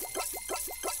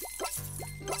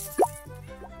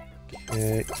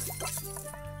 Okay.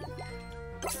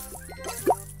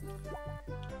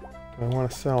 Do I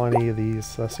want to sell any of these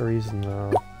accessories?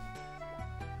 No.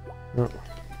 Oh.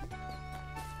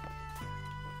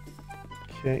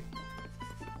 Okay.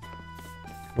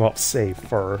 Well, save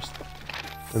first.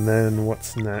 And then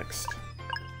what's next?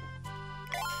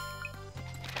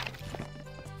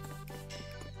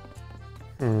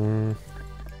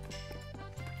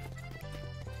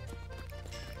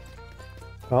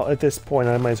 Well, at this point,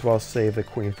 I might as well save the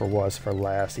Queen for Was for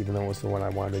last, even though it was the one I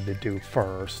wanted to do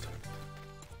first.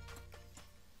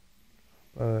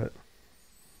 But...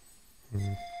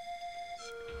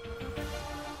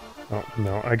 Oh,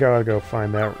 no, I gotta go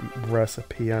find that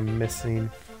recipe I'm missing.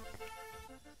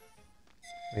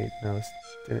 Wait, no, this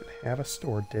didn't have a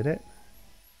store, did it?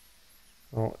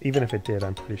 Well, even if it did,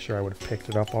 I'm pretty sure I would have picked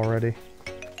it up already.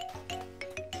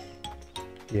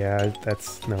 Yeah,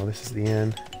 that's... No, this is the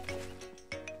end.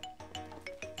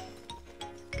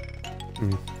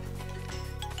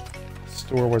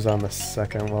 Store was on the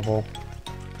second level.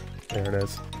 There it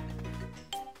is.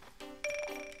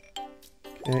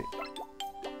 Okay.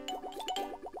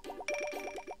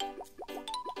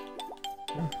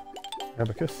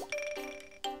 Abacus.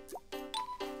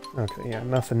 Okay, yeah,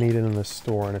 nothing needed in the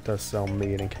store, and it does sell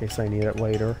meat in case I need it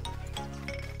later.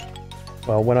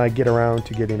 Well, when I get around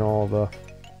to getting all the...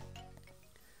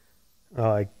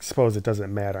 I suppose it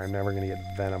doesn't matter, I'm never going to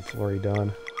get Venom Flurry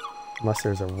done. Unless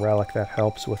there's a relic that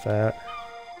helps with that.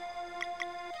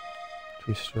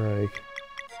 Tree Strike.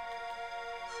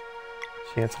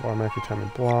 Chance of automatic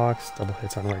timing blocks, double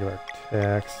hits on regular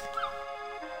attacks.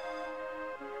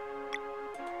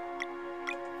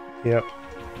 Yep.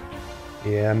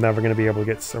 Yeah, I'm never going to be able to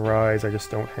get Sarai's. I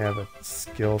just don't have the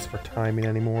skills for timing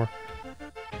anymore.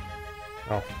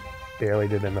 Oh, barely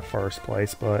did in the first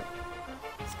place, but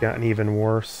it's gotten even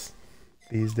worse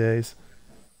these days.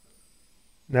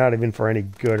 Not even for any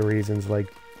good reasons, like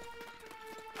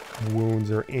wounds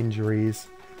or injuries,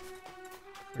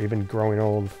 or even growing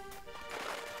old.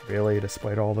 Really,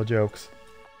 despite all the jokes.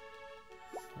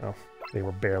 Well, they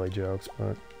were barely jokes,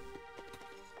 but...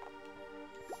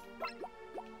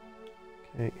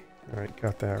 Okay, alright,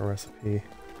 got that recipe.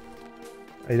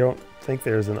 I don't think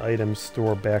there's an item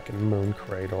store back in Moon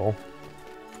Cradle.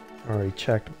 Already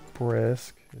checked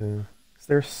Brisk. Is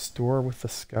there a store with the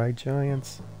Sky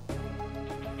Giants?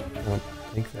 I don't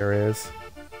think there is.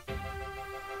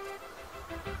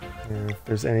 Yeah, if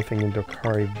there's anything in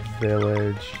Dokari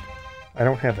Village... I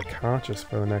don't have the Conscious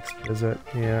for the next visit.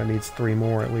 Yeah, it needs 3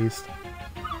 more at least.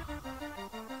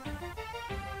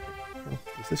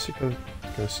 This should go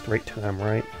straight to them,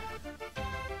 right?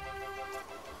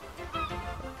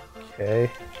 Okay.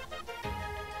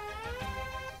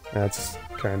 That's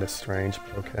kind of strange,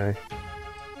 but okay.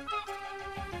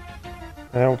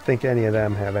 I don't think any of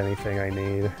them have anything I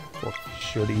need, or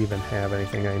should even have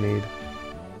anything I need.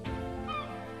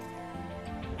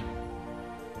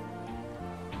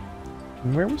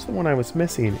 And where was the one I was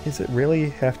missing? Is it really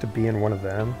have to be in one of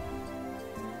them?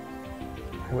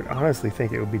 I would honestly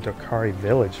think it would be Dokari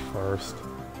Village first.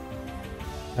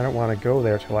 I don't want to go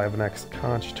there till I have the next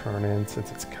conch turn in,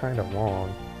 since it's kind of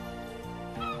long.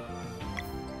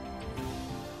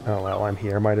 Oh well, I'm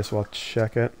here. Might as well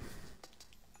check it.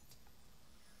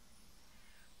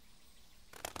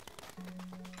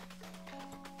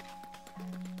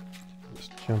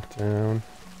 Just jump down.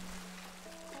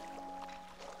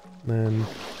 Then...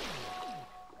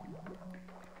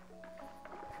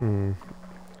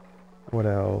 What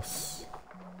else?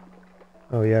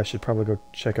 Oh yeah, I should probably go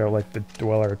check out like the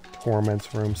Dweller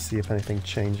Torment's room, see if anything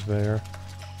changed there.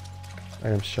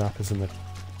 Item shop is in the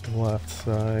left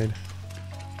side.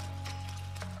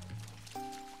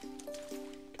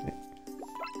 Okay.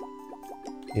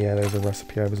 Yeah, there's a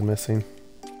recipe I was missing.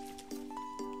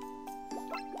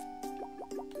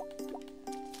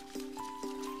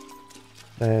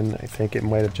 Then I think it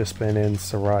might have just been in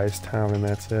Sarai's town and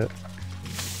that's it.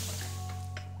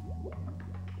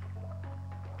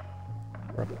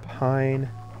 Pine.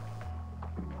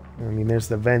 I mean, there's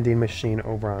the vending machine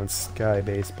over on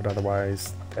Skybase, but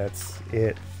otherwise, that's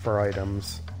it for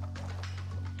items.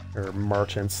 Or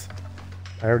merchants.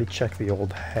 I already checked the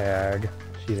old hag.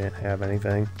 She didn't have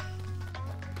anything.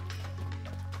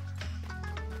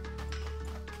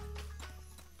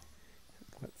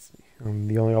 Let's see.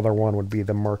 The only other one would be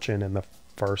the merchant in the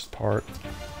first part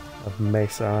of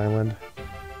Mesa Island.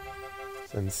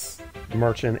 Since the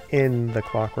merchant in the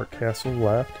Clockwork Castle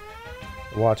left,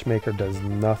 the watchmaker does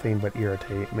nothing but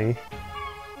irritate me.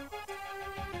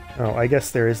 Oh, I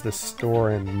guess there is the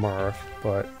store in Mirth,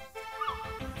 but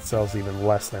it sells even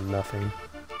less than nothing.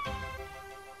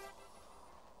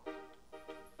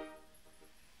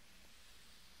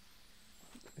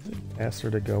 Is it faster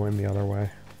to go in the other way?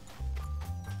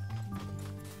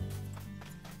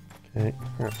 Okay,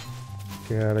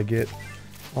 gotta get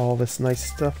all this nice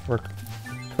stuff for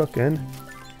cooking.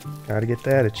 Gotta get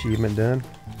that achievement done.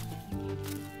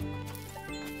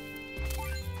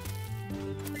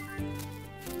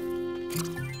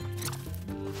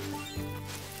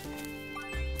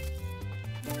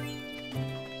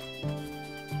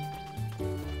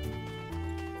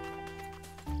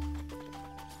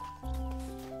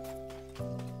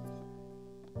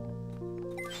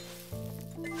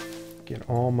 Get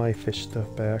all my fish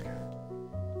stuff back.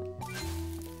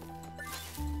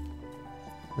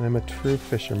 I'm a true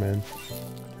fisherman.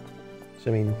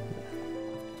 So, I mean...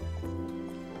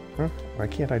 Huh? Why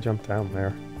can't I jump down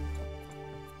there?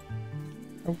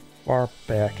 How far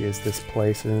back is this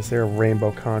place? And is there a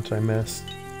rainbow conch I missed?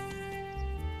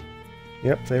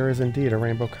 Yep, there is indeed a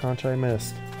rainbow conch I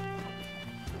missed.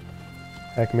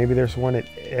 Heck, maybe there's one at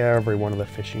every one of the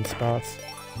fishing spots.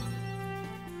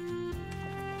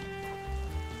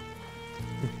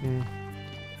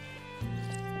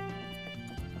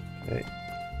 Okay.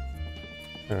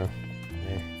 Oh,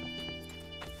 okay.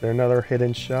 Is there another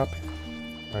hidden shop?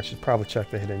 I should probably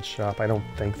check the hidden shop. I don't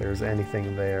think there's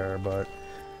anything there, but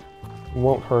it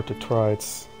won't hurt to try.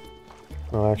 It's...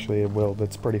 Well, actually it will.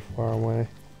 That's pretty far away.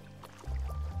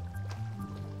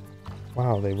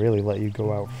 Wow, they really let you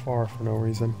go out far for no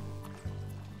reason.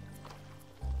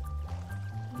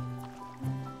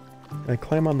 Can I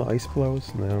climb on the ice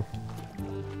floes? No.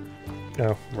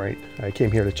 Oh, right. I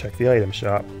came here to check the item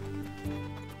shop.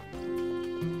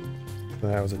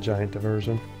 That was a giant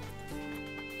diversion.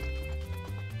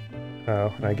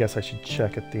 Oh, and I guess I should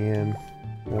check at the end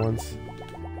once.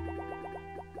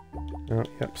 Oh,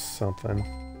 yep, something.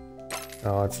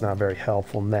 Oh, it's not very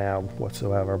helpful now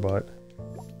whatsoever, but...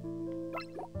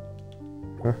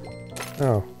 Huh?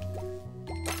 Oh.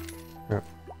 Oh.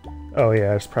 Oh yeah,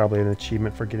 there's probably an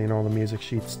achievement for getting all the music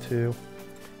sheets too.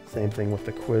 Same thing with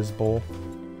the Quizbowl.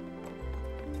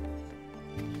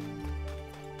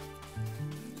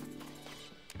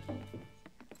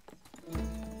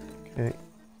 Okay.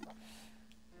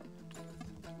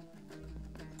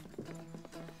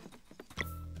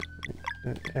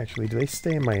 Actually, do they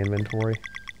stay in my inventory?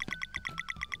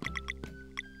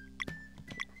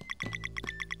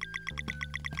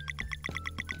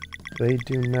 They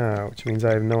do now, which means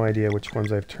I have no idea which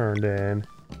ones I've turned in.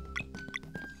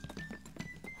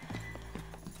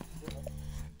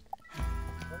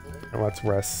 Now let's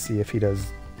rest, see if he does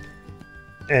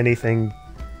anything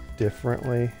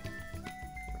differently.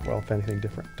 Well, if anything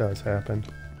different does happen.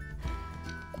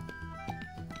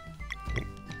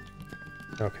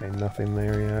 Okay, nothing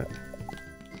there yet.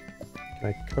 Can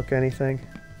I cook anything?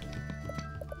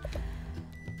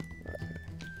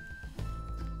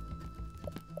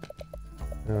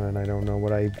 And I don't know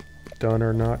what I've done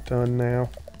or not done now.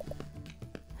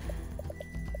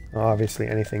 Obviously,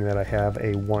 anything that I have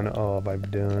a one of, I've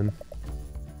done.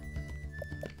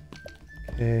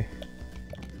 Okay.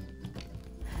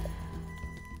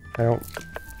 I don't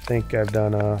think I've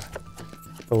done a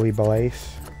fully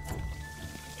base.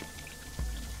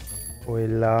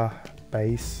 Oila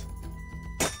base.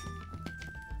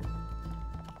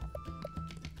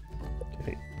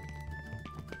 Okay.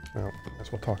 Well, I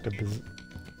guess we'll talk to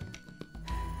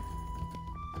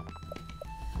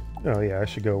Oh yeah, I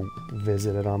should go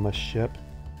visit it on the ship.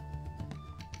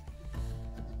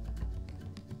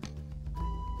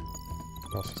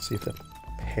 Also see if the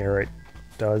parrot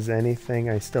does anything.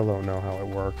 I still don't know how it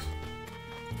works.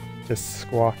 Just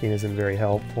squawking isn't very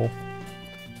helpful.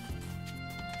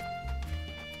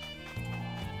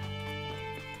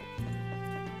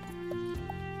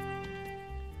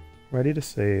 Ready to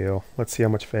sail. Let's see how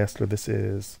much faster this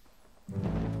is.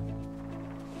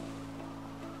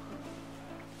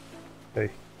 I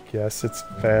guess it's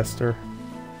faster.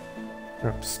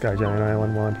 Oh, Sky Giant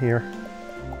Island while I'm here.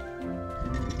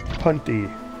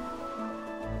 Punty.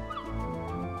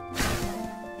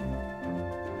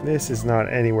 This is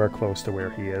not anywhere close to where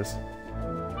he is.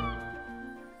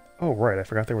 Oh, right, I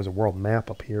forgot there was a world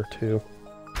map up here, too.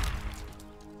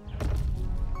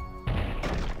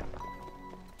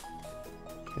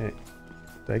 Okay.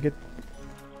 Did I get...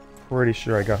 Pretty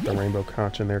sure I got the rainbow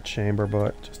conch in their chamber,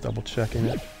 but just double checking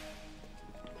it.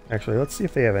 Actually, let's see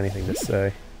if they have anything to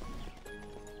say.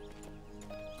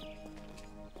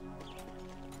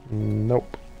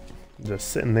 Nope. Just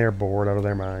sitting there bored out of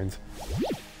their minds.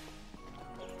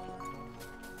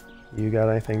 You got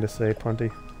anything to say,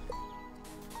 Punty?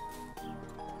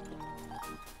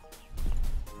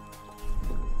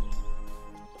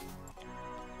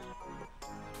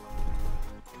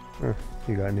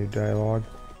 You got new dialogue.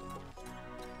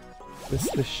 Is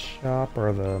this the shop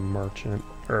or the merchant?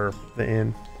 Or the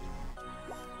inn?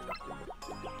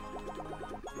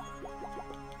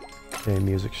 Okay,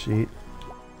 music sheet.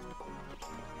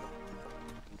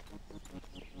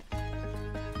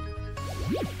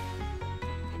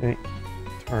 Okay,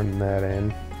 turn that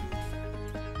in.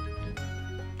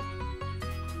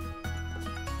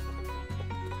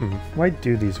 Why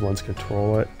do these ones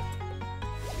control it?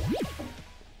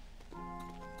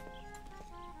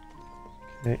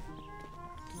 Okay.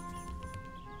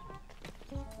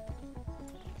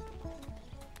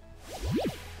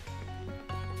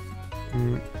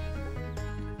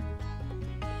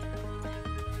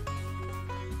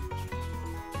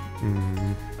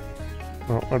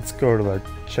 Well, let's go to the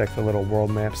check the little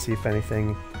world map, see if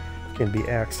anything can be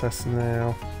accessed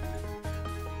now.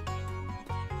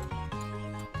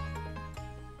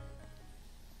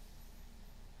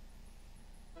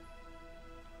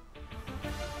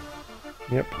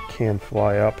 Yep, can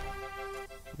fly up.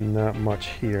 Not much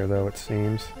here though, it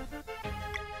seems.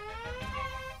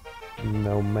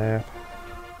 No map.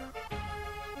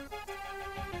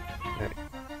 Okay.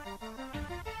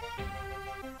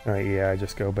 Alright, yeah, I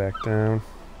just go back down.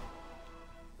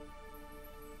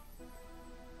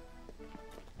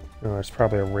 Oh, there's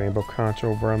probably a rainbow conch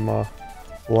over on the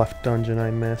left dungeon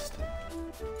I missed.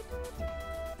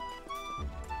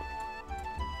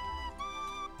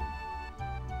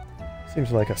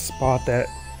 Seems like a spot that,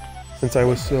 since I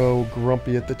was so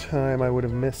grumpy at the time, I would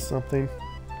have missed something.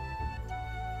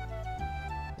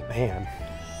 Man.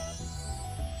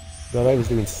 Thought I was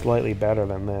doing slightly better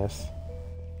than this.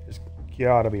 There's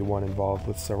gotta be one involved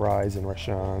with Sarai's and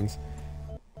Rashan's.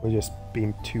 We're just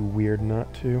being too weird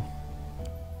not to.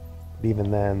 But even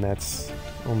then, that's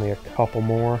only a couple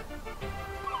more.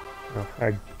 Oh,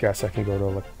 I guess I can go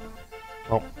to the...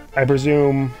 Well, I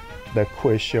presume the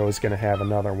quiz show is going to have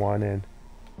another one, and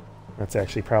that's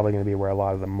actually probably going to be where a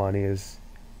lot of the money is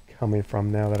coming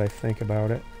from now that I think about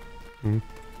it.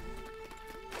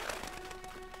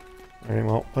 Alright,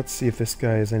 well, let's see if this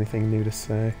guy has anything new to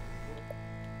say.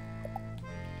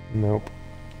 Nope.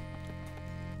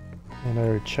 And I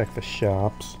already checked the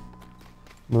shops.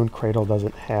 Moon Cradle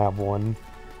doesn't have one.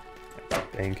 I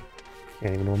think.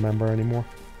 Can't even remember anymore.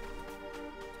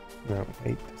 No,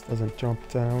 wait, this doesn't jump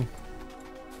down.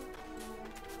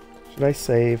 Should I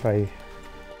save? I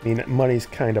mean, money's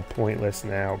kind of pointless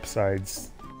now,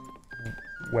 besides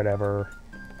whatever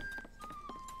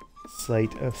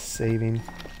site of saving.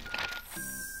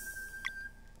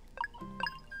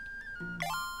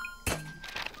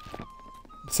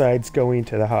 Besides going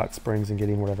to the hot springs and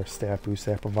getting whatever stat boost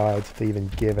that provides, if they even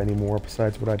give any more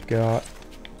besides what I've got.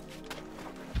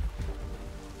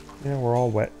 Yeah, we're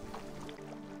all wet.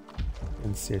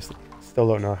 And seriously, still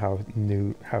don't know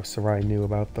how Sarai knew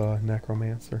about the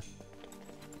necromancer.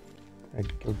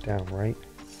 I'd go down, right?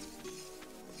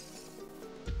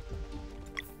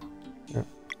 Yeah.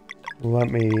 Let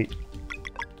me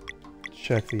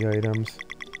check the items.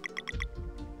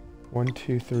 1,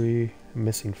 2, 3. I'm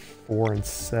missing 4 and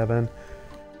 7.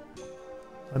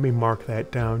 Let me mark that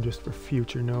down just for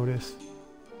future notice.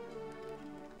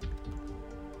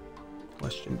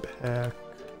 Question pack.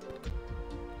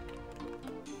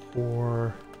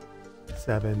 4,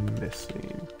 7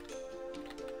 missing.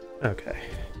 Okay.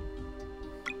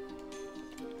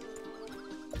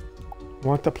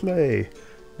 Want to play?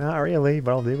 Not really,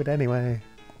 but I'll do it anyway.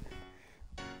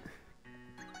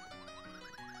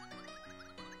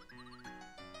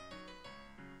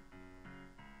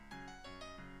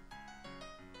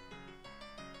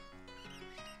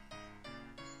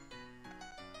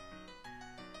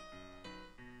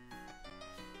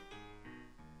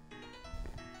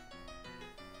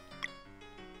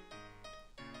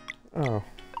 Oh.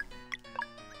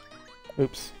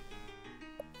 Oops.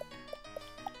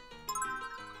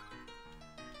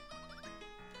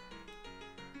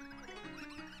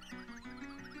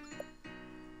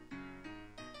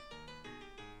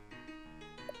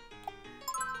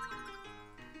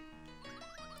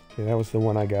 Okay, that was the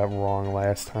one I got wrong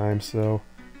last time, so...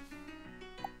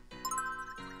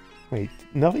 Wait,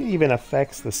 nothing even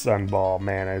affects the Sunball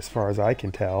mana as far as I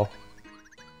can tell.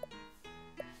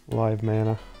 Live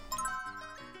mana.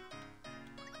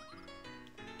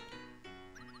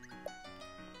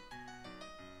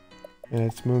 And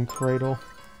it's Moon Cradle.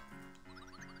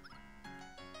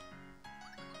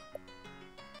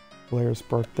 Blair's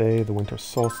birthday, the winter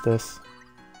solstice.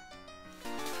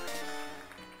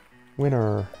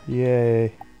 Winner,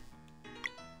 yay.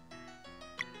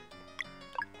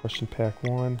 Question pack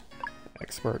 1.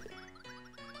 Expert.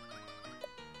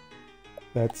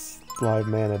 That's live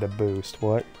mana to boost.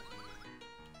 What?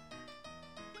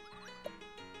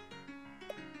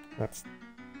 That's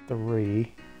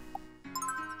 3.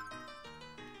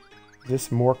 Is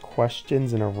this more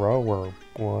questions in a row or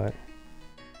what?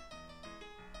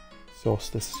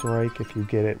 Solstice Strike if you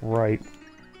get it right.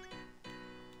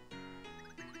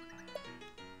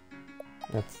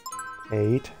 That's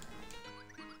 8.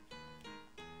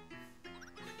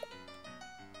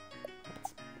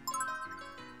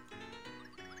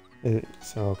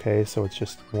 So okay, so it's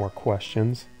just more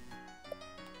questions.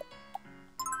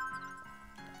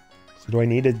 So do I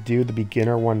need to do the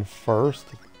beginner one first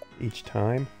each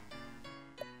time?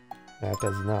 That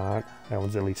does not. That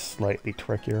one's at least slightly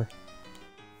trickier.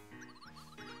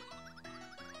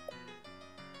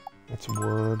 That's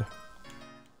word.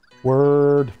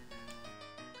 Word!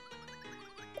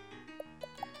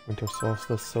 Winter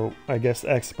Solstice, so I guess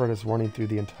Expert is running through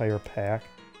the entire pack.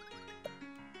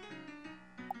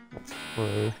 That's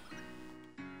true.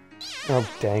 Oh,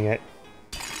 dang it.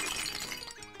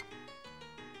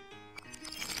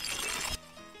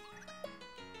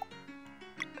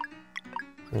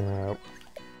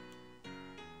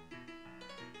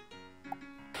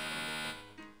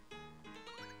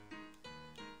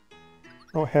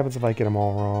 What happens if I get them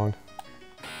all wrong?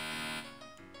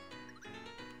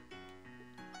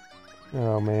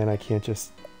 Oh man, I can't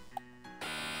just...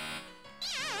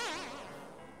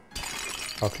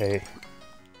 Okay.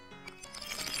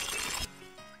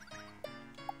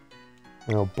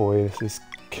 Oh boy, this is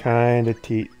kinda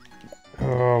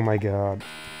oh my god.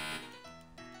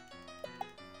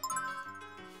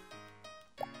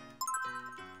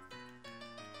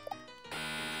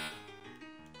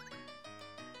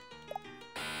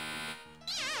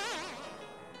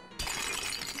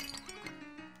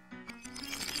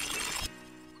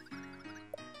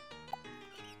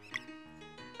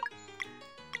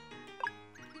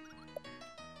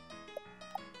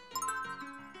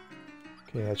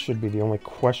 Okay, that should be the only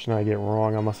question I get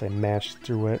wrong unless I mash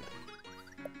through it.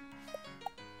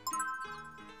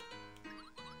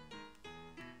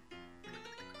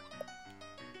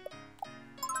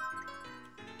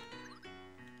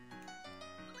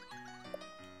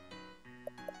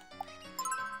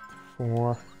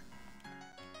 Four.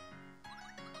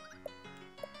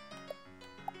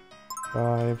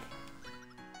 5.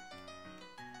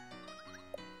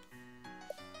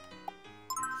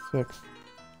 6.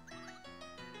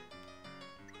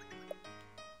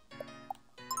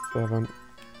 7.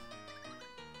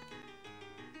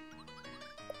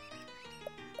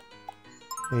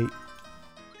 8.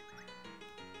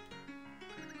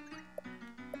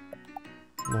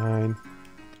 9.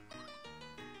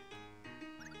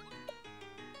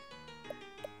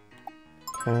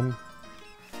 10.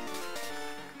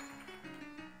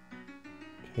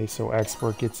 Okay, so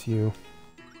Expert gets you.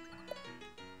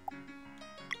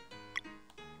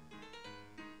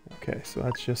 Okay, so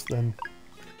that's just then.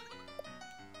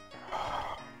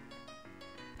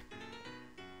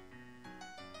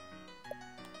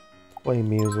 Play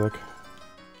music.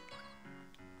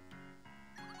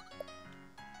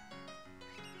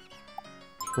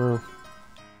 True.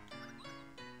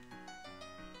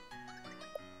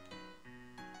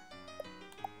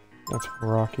 That's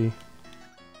Rocky.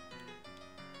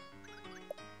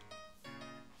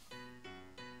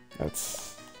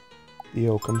 That's the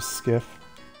Oakham Skiff.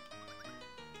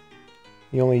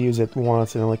 You only use it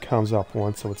once, it only comes up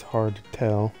once, so it's hard to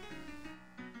tell.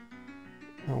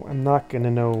 Oh, I'm not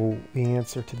gonna know the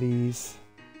answer to these.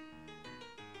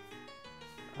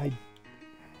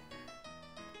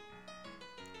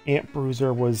 Ant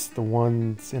Bruiser was the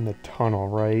ones in the tunnel,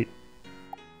 right?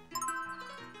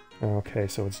 Okay,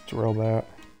 so it's Drill That.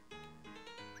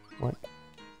 What?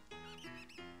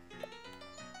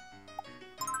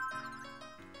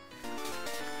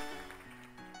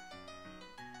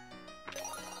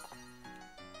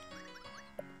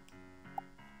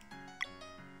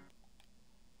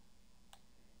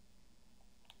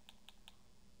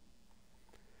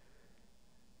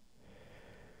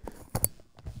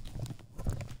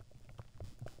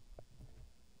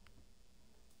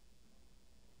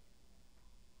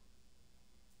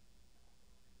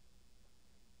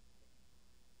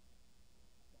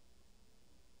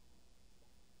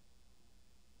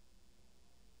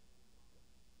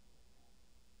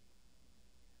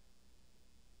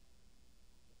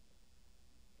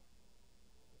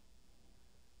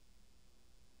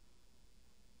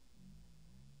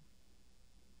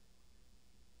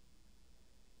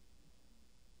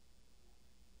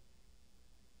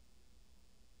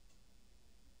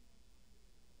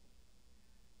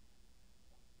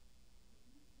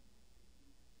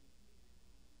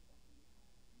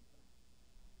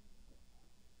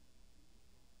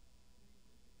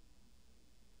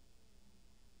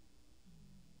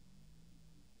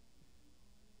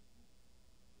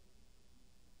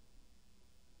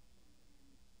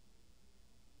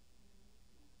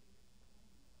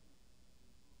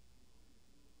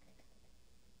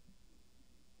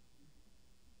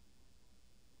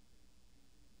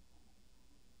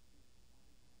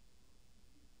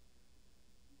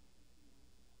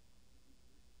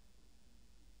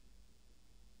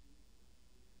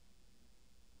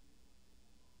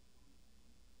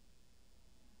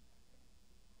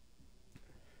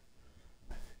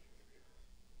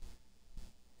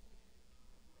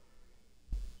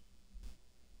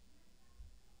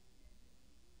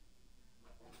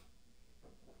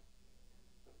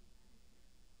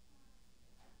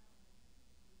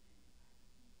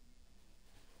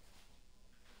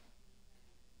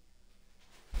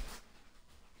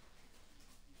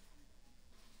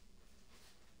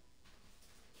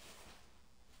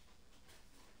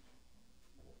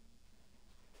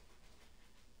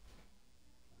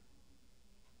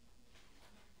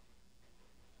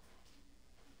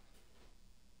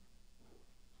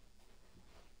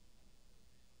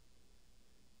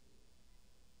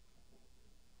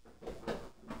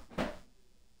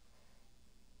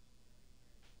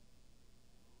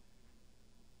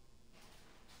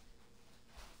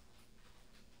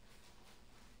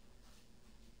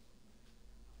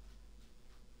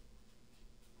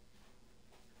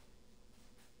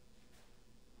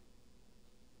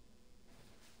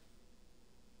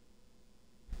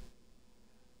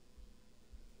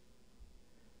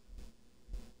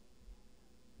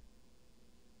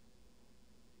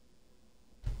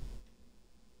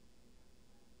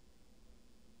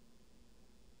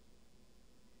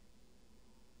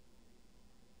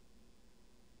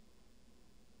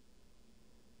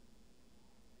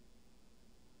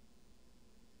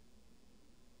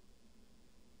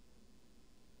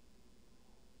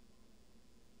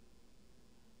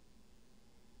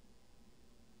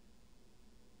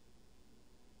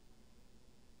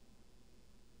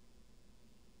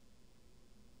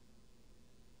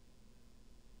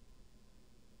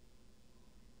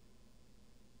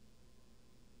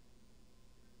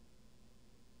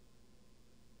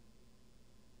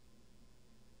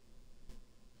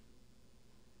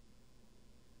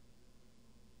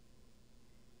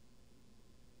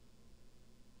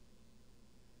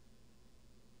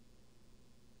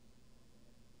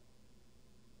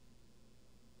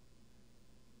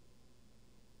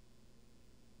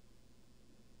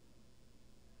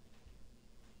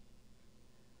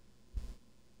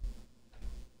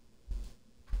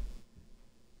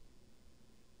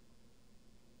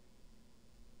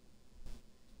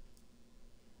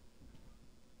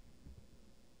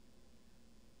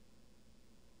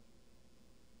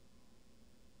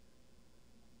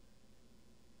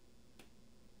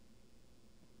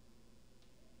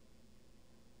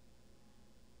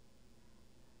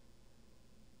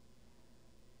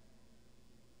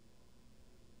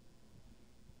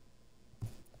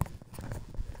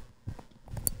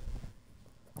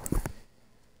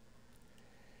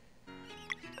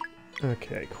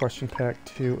 Okay, question pack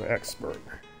 2 expert.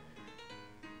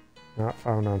 Not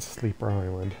found on Sleeper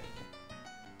Island.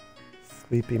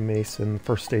 Sleepy Mason,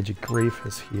 first stage of grief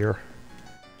is here.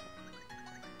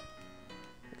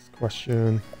 Next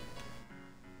question.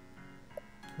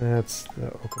 That's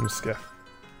the Oakham Skiff.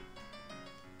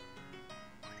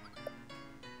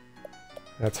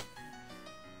 That's...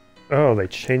 Oh, they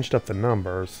changed up the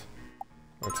numbers.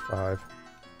 That's 5.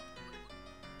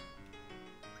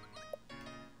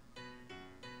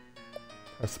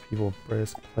 Press people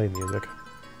brisk, play music.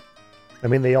 I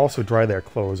mean, they also dry their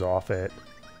clothes off it.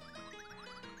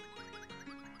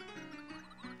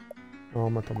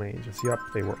 Elemental mages. Yep,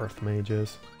 they were earth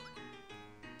mages.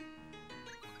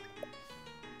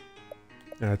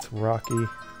 That's Rocky.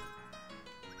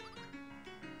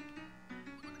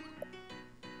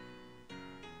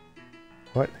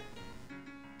 What?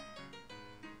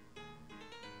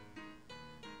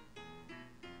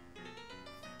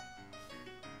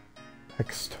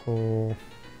 Extol.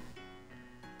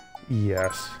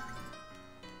 Yes.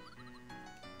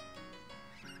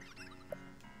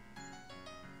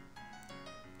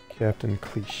 Captain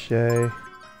Cliche.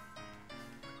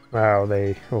 Wow,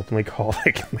 they openly call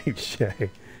it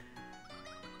Cliche.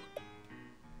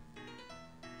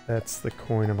 That's the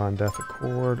coin of On Death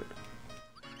Accord.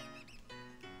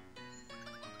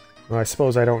 Well, I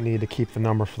suppose I don't need to keep the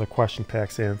number for the question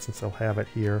packs in since I'll have it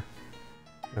here.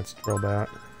 Let's drill that.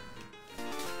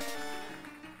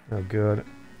 Oh, good.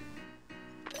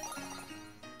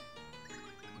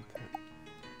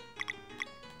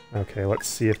 Okay, let's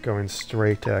see if going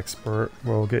straight to expert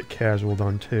will get casual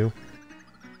done too.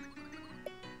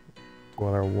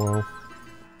 Dweller Woe.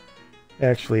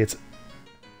 Actually, it's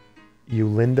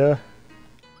Eulinda.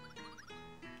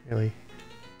 Really?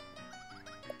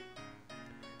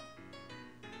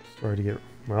 Sorry to get...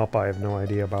 Well, I have no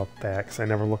idea about that, because I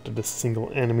never looked at a single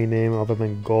enemy name other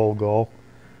than Gol.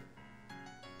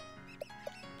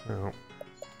 Oh.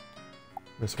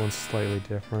 This one's slightly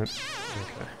different.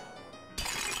 Okay.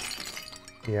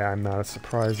 Yeah, I'm not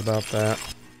surprised about that.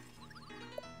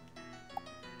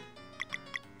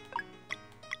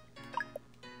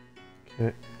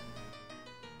 Okay.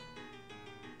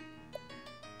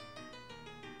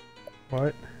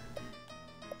 What?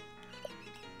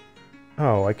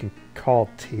 Oh, I can call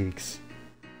Teaks.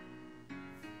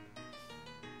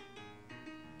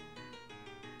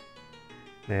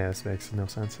 Yeah, this makes no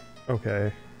sense.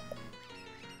 Okay.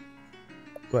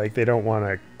 Like, they don't want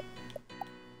to...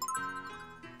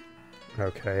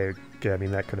 Okay, I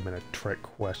mean, that could have been a trick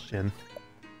question.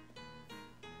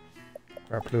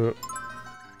 That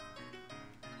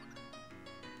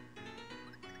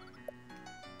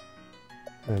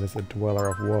is a Dweller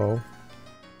of Woe.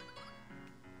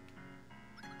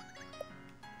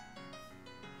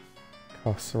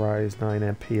 Costs rise 9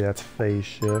 MP, that's Phase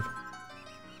Shiv.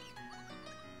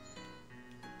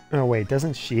 Oh wait,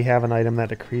 doesn't she have an item that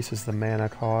decreases the mana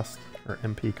cost, or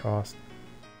MP cost?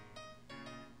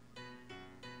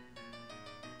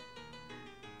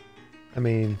 I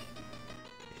mean,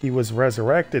 he was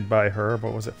resurrected by her,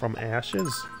 but was it from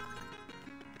ashes?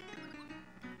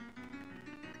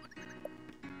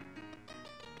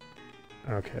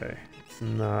 Okay, it's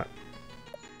not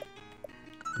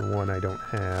the one I don't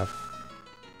have.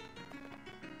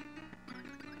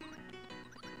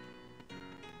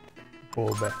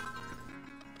 Bullback.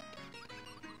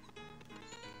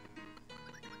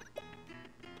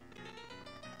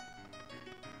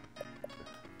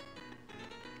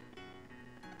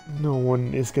 No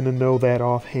one is gonna know that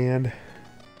offhand.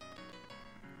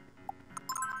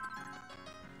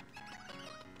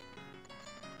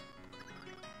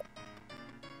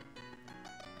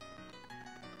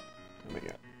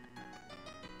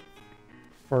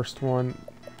 First one.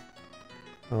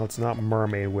 Well, it's not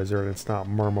Mermaid Wizard, it's not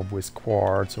Mermawiz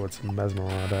Quard, so it's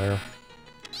Mesmeradair.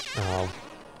 Oh.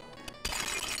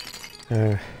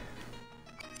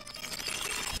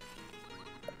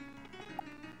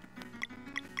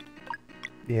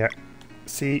 Yeah.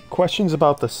 See, questions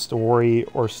about the story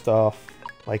or stuff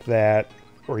like that,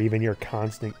 or even your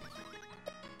constant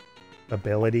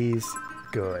abilities,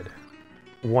 good.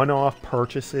 One-off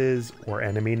purchases or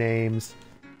enemy names,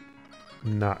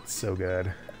 not so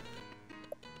good.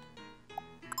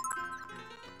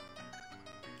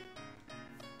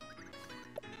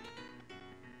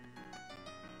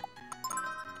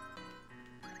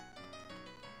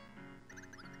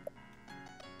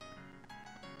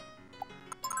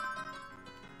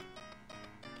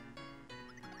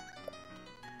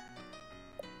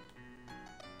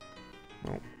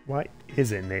 Why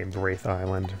is it named Wraith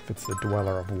Island if it's the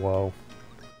Dweller of Woe?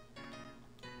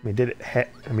 I mean, did it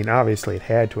I mean, obviously it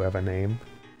had to have a name.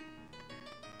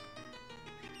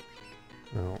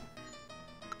 No.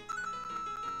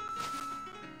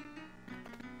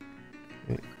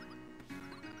 Okay.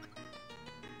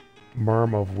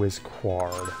 Merm of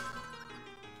Wizquard.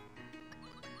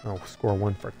 Oh, score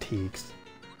 1 for Teaks.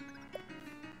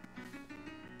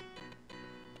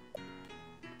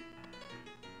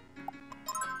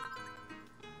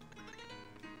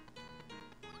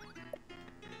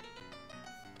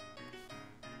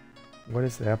 What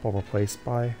is the apple replaced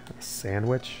by? A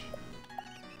sandwich?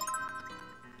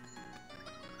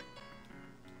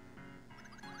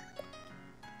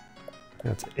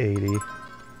 That's 80.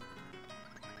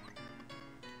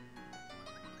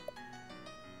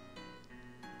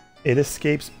 It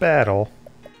escapes battle.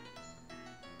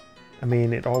 I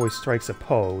mean, it always strikes a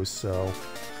pose, so...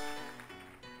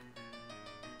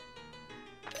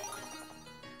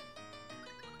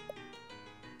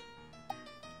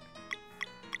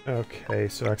 Okay,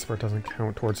 so expert doesn't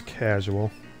count towards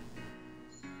casual.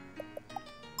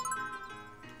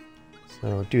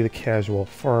 So do the casual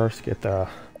first, get the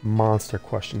monster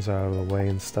questions out of the way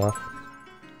and stuff.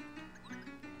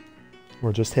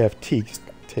 Or just have Teaks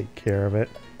take care of it.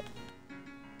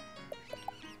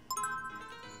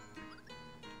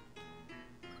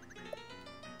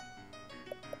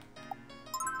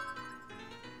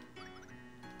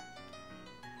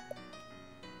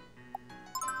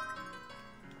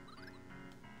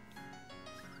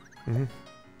 Mm-hmm.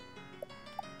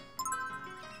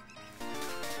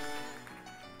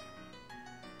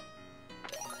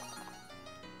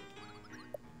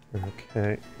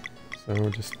 Okay, so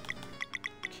just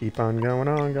keep on going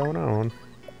on, going on.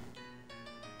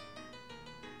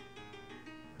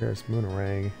 There's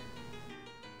Meandering.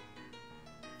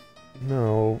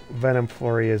 No, Venom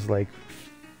Flurry is like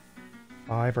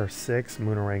 5 or 6,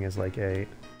 Meandering is like 8.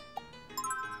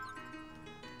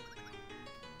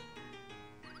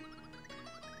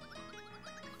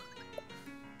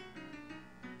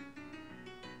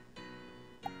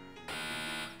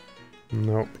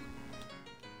 Nope.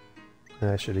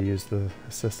 I should have used the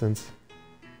assistance.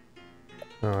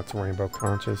 Oh, it's Rainbow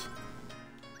Conches.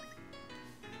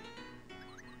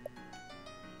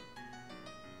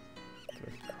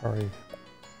 Sorry.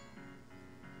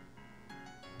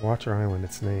 Watcher Island,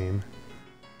 its name.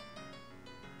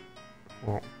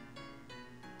 Well.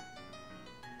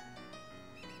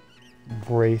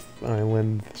 Wraith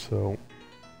Island, so...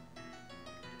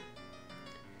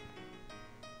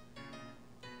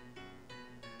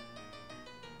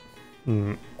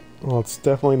 Well, it's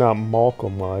definitely not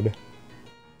Malcolmud.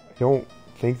 I don't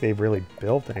think they've really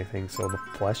built anything, so the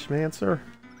Fleshmancer?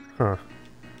 Huh.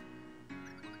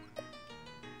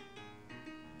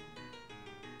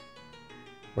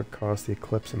 What caused the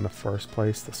eclipse in the first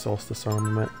place? The Solstice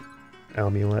Armament?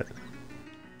 Amulet.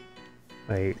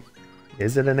 Wait,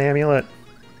 is it an amulet?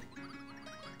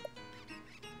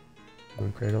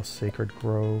 Moon Cradle, Sacred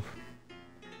Grove.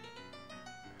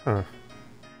 Huh.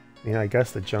 I mean, I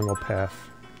guess the Jungle Path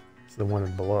is the one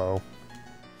below.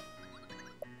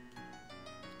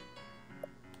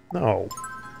 No.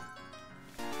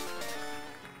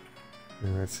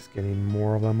 And it's just getting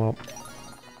more of them up.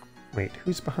 Wait,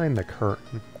 who's behind the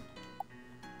curtain?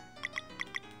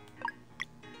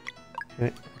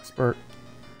 Okay, expert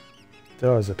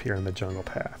does appear in the Jungle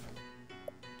Path.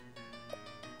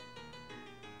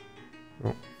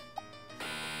 Oh.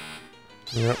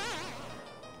 Yep.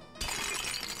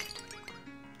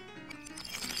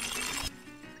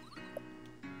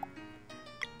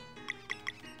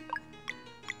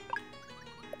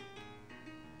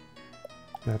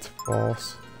 That's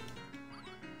false.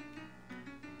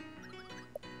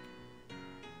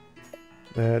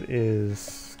 That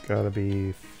is gotta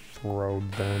be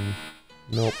throwed then.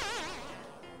 Nope.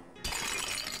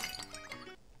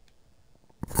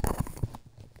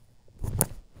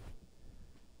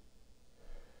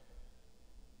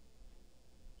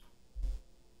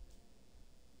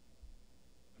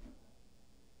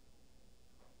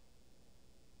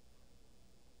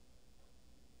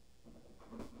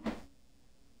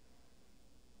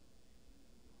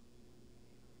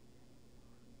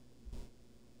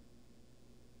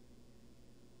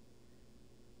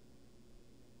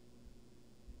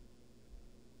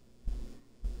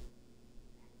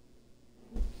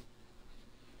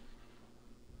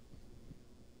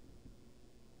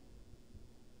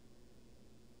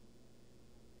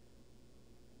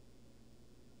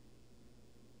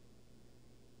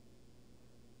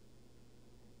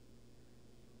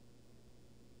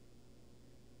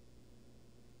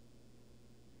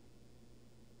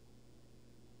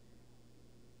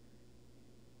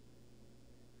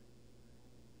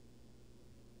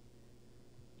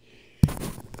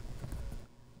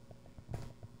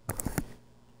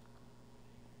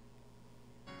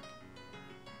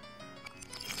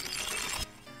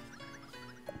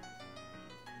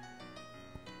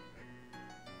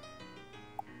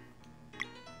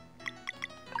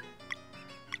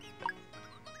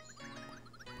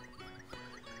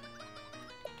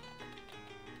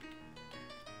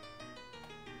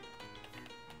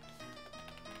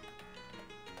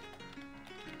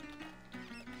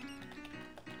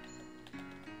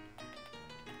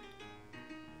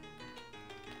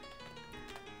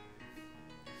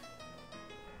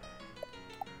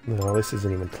 No, this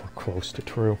isn't even close to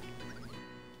true.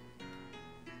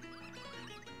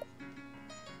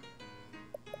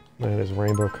 That is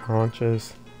rainbow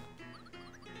conches.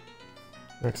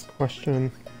 Next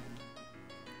question.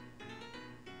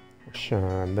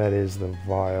 Sean, that is the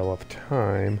vial of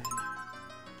time.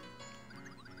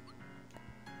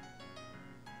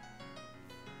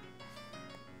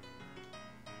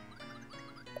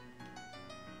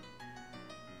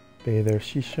 Bathe their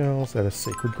seashells at a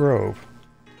sacred grove.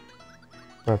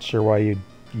 Not sure why you'd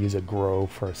use a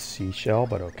grove for a seashell,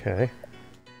 but okay.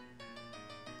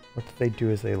 What did they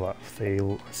do as they left? They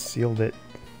sealed it.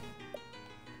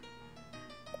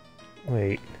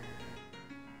 Wait.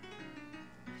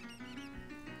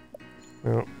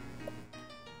 Well,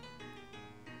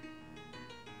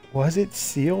 was it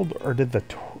sealed, or did the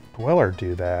dweller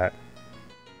do that?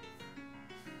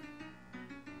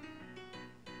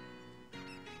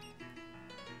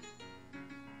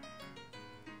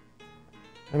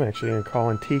 I'm actually going to call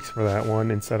in Teeks for that one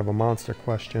instead of a monster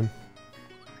question.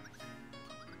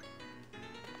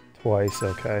 Twice,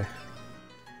 okay.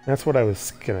 That's what I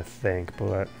was going to think,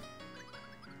 but...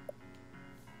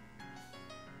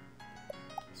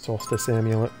 Solstice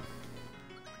Amulet.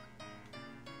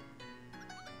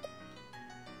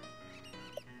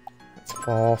 That's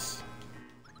false.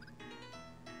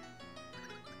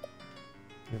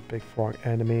 Big frog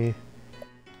enemy.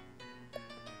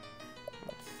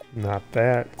 Not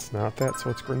that. It's not that, so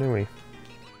it's Granui.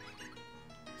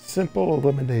 Simple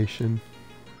elimination.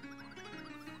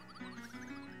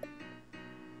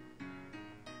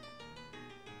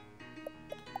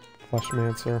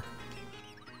 Fleshmancer.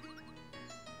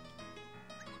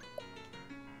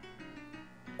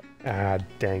 Ah,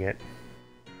 dang it.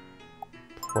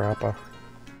 Crappa.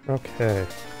 Okay.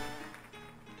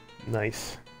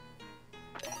 Nice.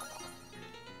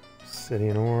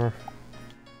 Obsidian ore.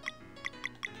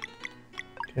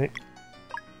 Okay.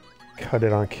 Cut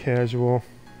it on casual.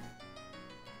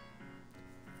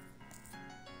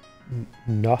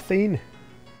 Nothing?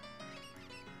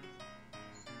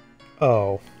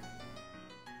 Oh.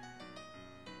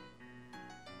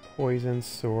 Poison,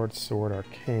 sword, sword,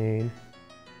 arcane.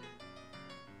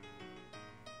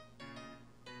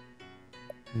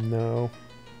 No.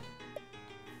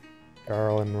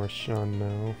 Garland, Roshan,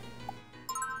 no.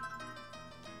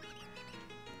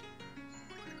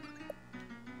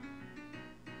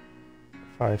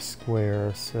 Five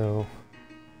square, so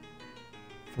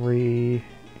 3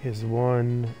 is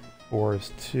 1, 4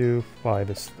 is 2, 5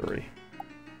 is 3.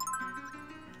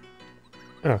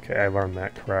 Okay, I learned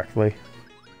that correctly.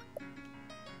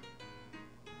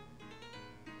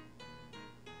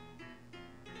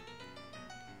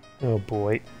 Oh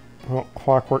boy. Well,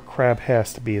 Clockwork Crab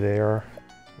has to be there.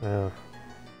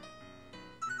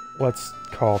 Let's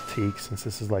call Teak since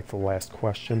this is like the last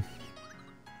question.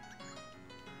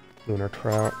 Lunar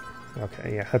Trout.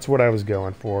 Okay, yeah, that's what I was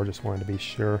going for. Just wanted to be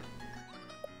sure.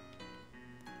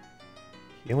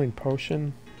 Healing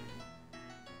Potion.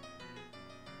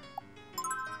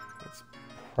 That's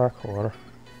Procor.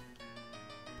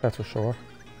 Petroshore.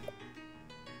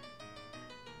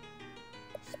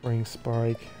 Spring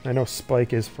Spike. I know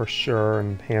Spike is for sure,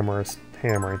 and Hammer is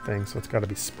hammering things, so it's got to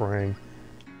be Spring.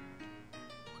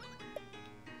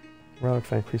 Relic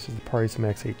that increases the party's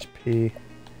max HP.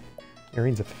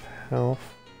 Earrings of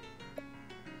Health.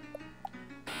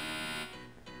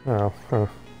 Oh, huh.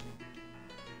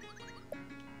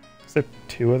 Is there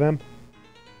 2 of them?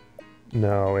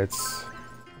 No, it's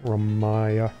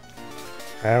Ramaya.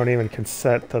 I don't even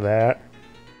consent to that.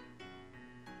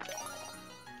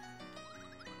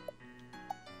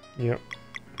 Yep.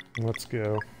 Let's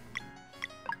go.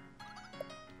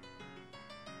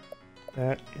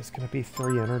 That is going to be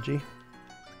 3 energy.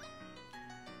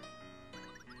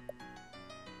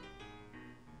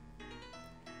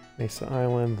 Mesa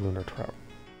Island, Lunar Trout.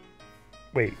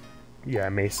 Wait. Yeah,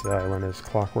 Mesa Island is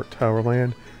Clockwork Tower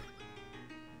Land.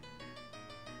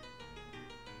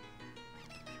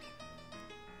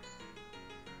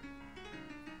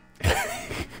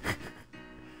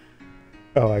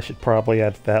 Oh, I should probably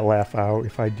edit that laugh out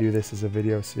if I do this as a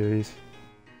video series.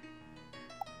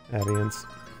 Avians.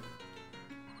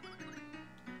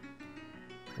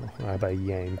 Oh, I buy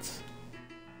Yanks.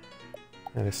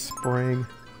 That is Spring.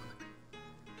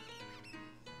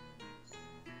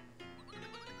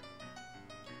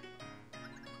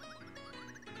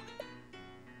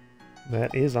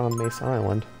 That is on Mesa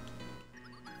Island.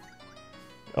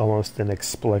 Almost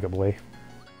inexplicably.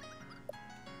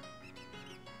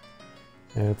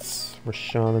 It's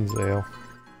Rashawn and Zale.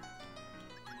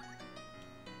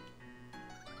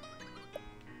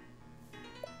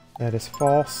 That is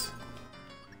false.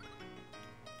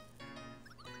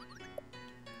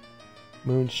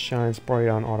 Moon shines bright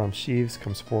on autumn sheaves,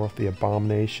 comes forth the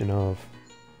abomination of...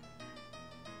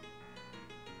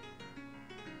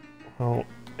 Well,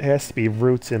 it has to be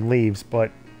roots and leaves,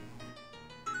 but...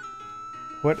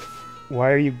 What?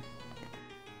 Why are you...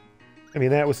 I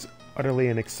mean, that was utterly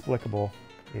inexplicable.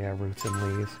 Yeah, roots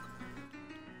and leaves.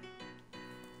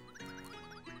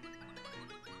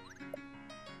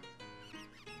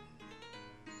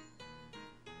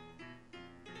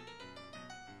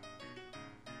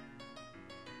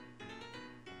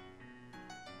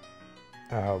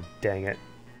 Oh, dang it.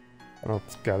 Well,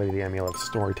 it's gotta be the amulet of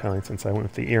storytelling since I went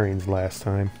with the earrings last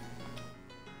time.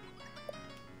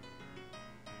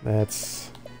 That's...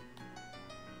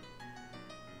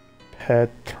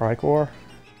 Petricor?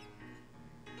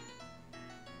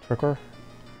 Tricor?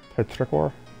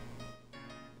 Petricor?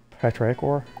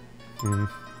 Petricor? Hmm.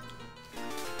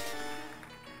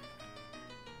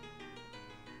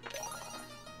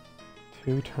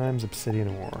 Two times obsidian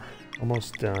ore.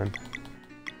 Almost done.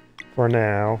 For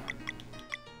now.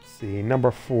 Let's see,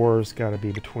 number 4's gotta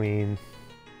be between...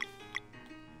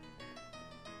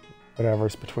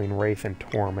 whatever's between Wraith and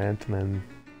Torment, and then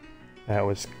that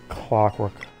was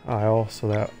Clockwork Isle, so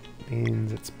that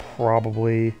means it's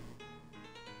probably...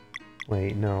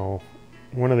 Wait, no.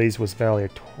 One of these was Valley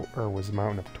of or was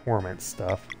Mountain of Torment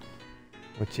stuff,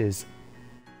 which is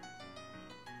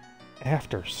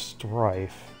after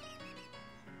Strife.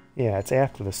 Yeah, it's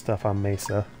after the stuff on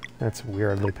Mesa. That's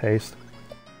weirdly paced.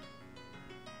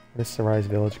 What is Sarai's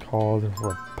village called?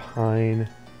 Repine?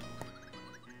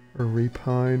 Or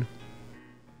Repine?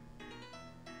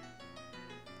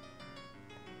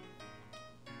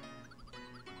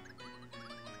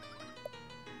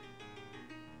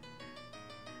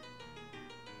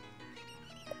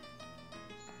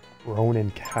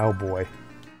 Ronin Cowboy.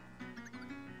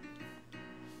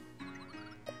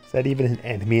 Is that even an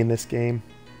enemy in this game?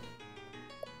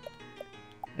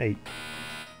 Hey.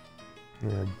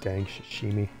 Oh, dang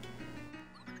sashimi.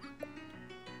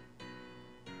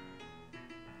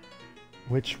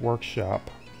 Which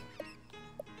workshop?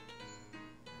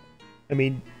 I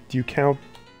mean, do you count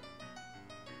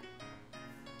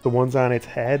the ones on its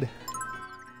head?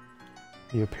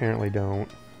 You apparently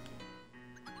don't.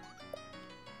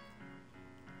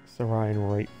 Sarai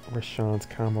and Rashawn's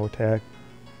combo attack.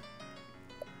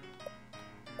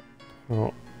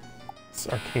 Well, it's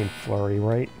Arcane Flurry,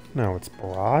 right? No, it's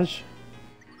Barrage?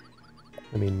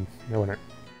 I mean, no one...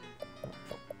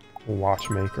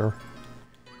 Watchmaker.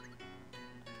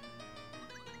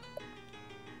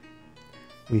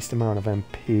 Least amount of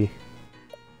MP.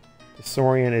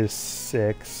 Disorient is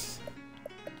 6.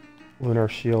 Lunar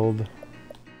Shield...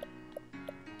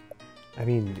 I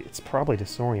mean, it's probably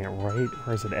Disorient, right?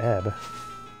 Or is it Ebb?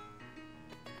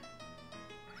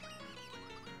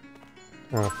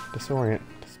 Oh, Disorient.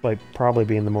 Despite probably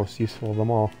being the most useful of them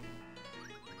all.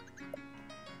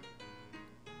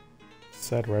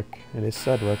 Cedric. It is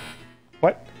Cedric.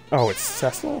 What? Oh, it's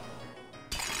Cecil?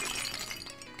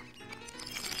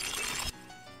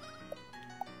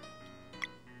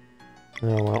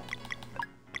 Oh, well.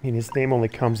 I mean, his name only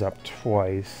comes up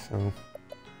twice, so...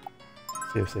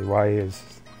 Seriously, why is...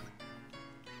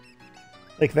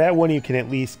 Like, that one you can at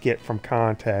least get from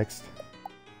context.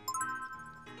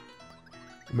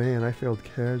 Man, I failed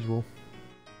casual.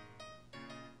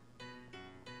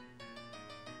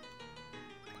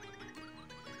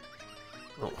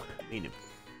 Oh, I mean...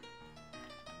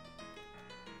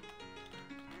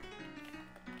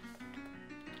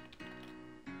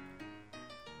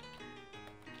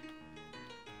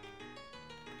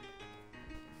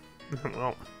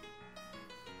 Well...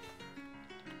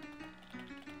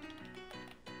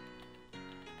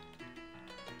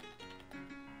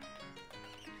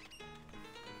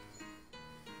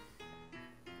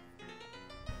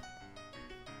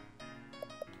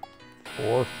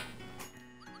 4.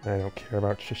 I don't care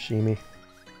about sashimi.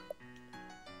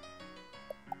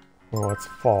 Well, that's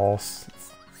false.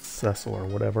 It's Cecil or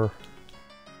whatever.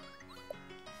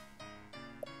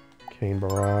 Cane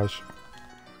Barrage.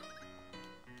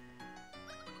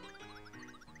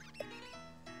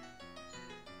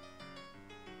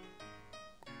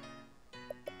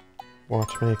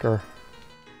 Watchmaker.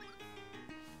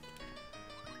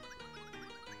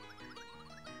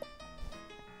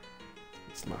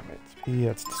 It's not XP,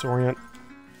 that's Disorient.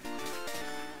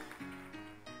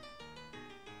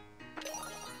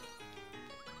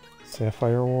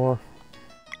 Sapphire War.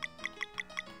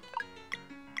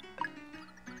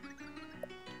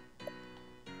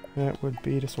 That would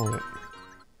be Disorient.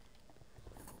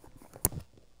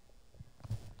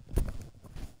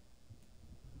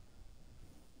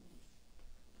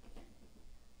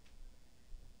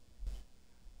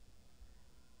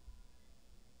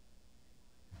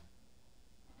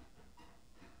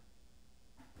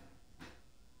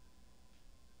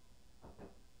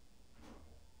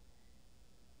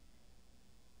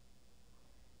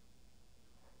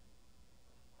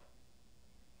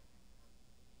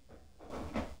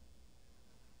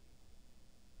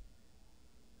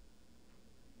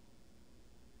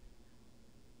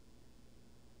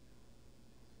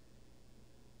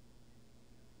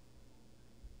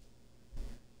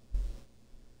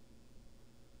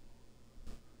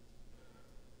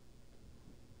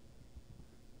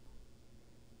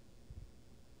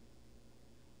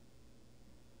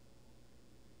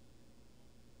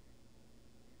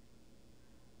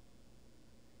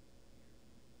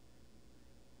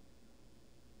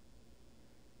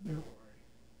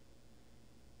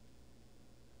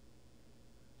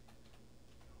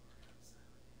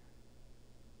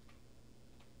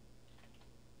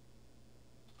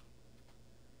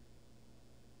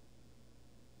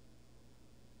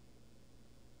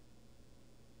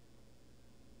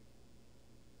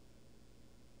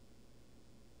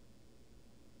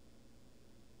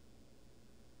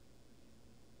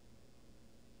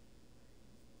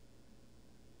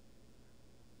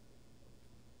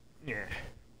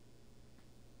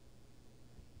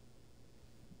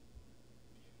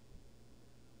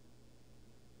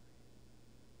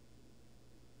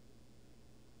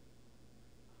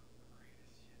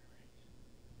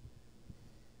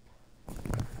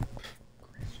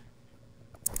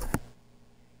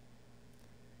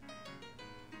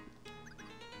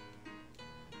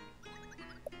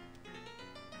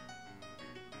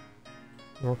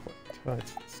 Northwest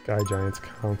Tides Sky Giants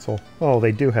Council. Oh,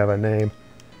 they do have a name.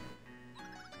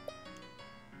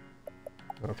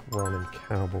 North Ronin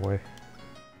Cowboy.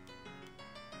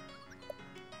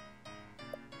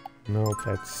 Nope,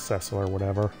 that's Cecil or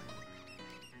whatever.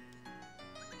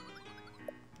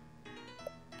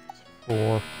 It's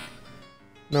 4.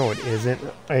 No, it isn't.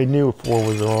 I knew 4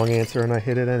 was the wrong answer and I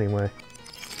hit it anyway.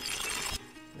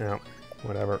 No,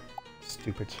 whatever.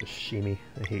 Stupid sashimi.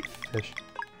 I hate fish.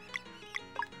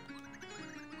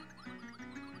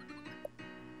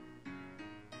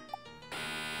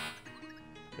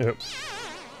 Oops.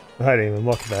 I didn't even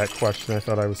look at that question. I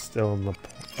thought I was still in the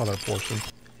other portion.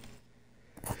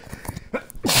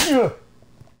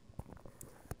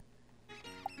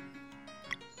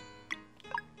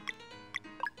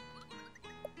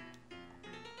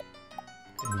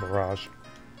 Barrage.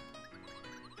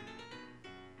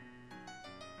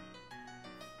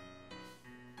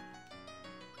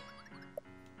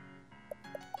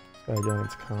 Sky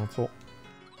Giants console.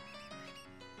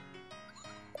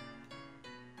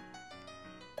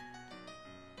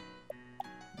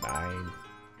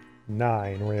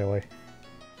 Nine, really.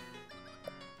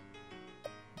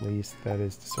 At least that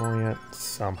is disorient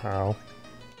somehow.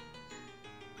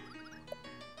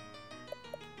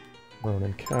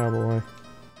 Ronin Cowboy.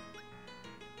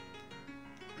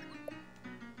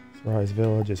 Surprise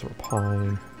Villages or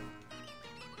Pine.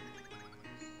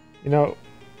 You know,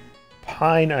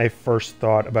 Pine I first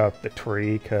thought about the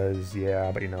tree, because,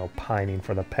 yeah, but you know, pining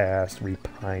for the past,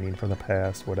 repining for the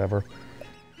past, whatever.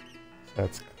 So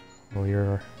that's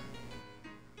clear.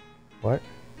 What?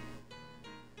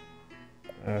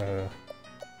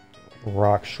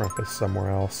 Rock shrimp is somewhere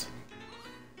else.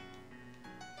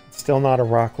 It's still not a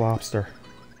rock lobster.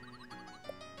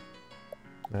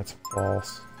 That's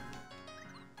false.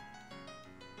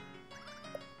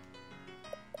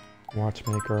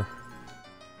 Watchmaker.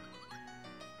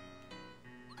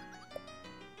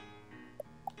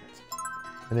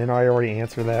 And then I already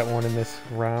answered that one in this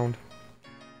round.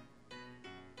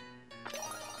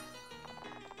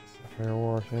 Sapphire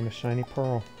War and a shiny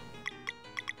pearl.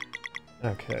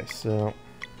 Okay, so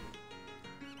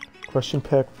question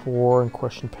pack 4 and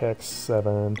question pack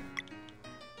 7.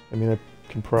 I mean, I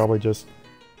can probably just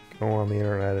go on the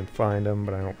internet and find them,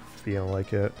 but I don't feel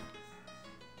like it.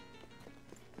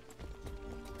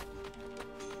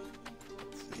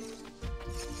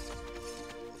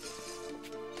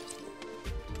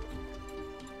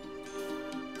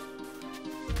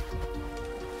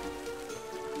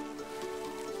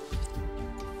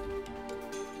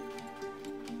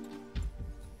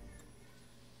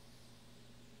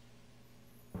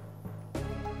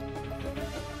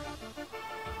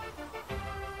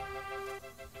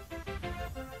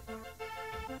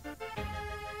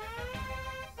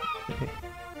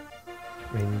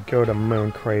 I mean, go to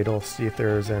Moon Cradle, see if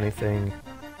there's anything.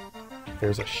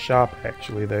 There's a shop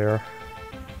actually there.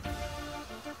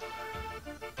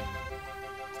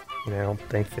 I don't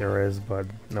think there is, but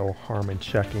no harm in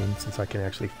checking since I can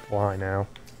actually fly now.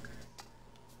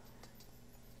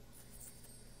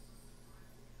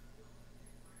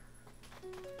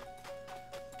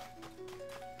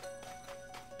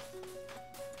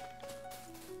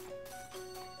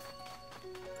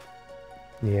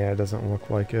 Yeah, it doesn't look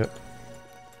like it.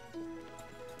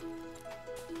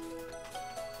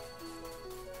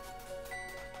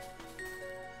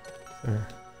 There.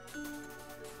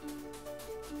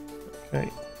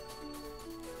 Okay.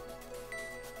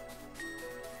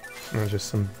 And just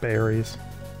some berries.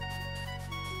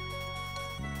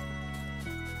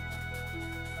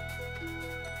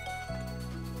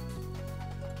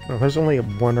 Oh, there's only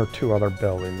 1 or 2 other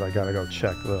buildings. I gotta go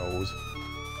check those.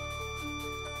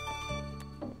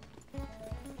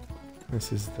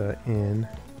 This is the inn.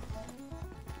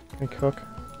 Can I cook?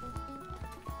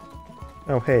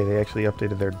 Oh hey, they actually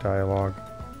updated their dialogue.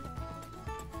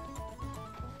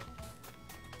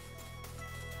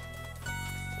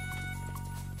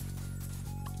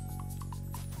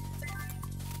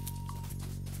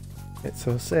 It's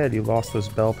so sad you lost those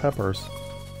bell peppers.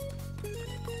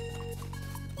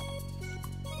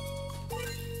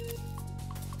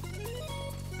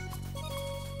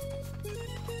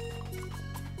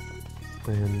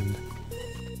 And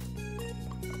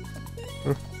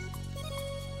huh.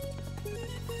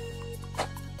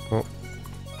 Oh.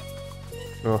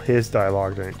 Well, his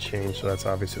dialogue didn't change, so that's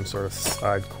obviously some sort of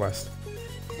side quest.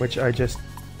 Which I just...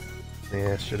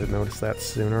 yeah, should have noticed that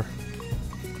sooner.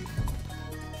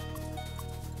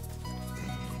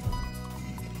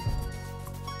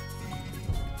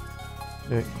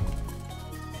 Okay.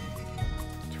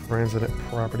 Transitive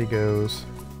property goes.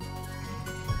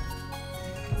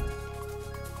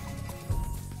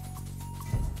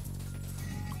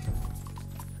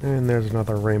 And there's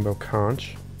another rainbow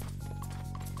conch.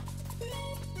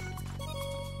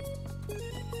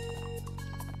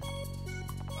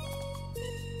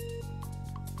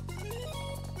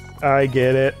 I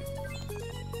get it.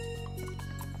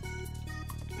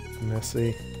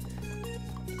 Messy.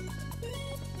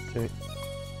 Okay.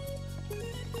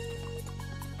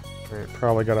 Alright,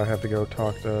 probably gotta have to go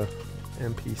talk to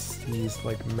NPCs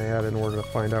like mad in order to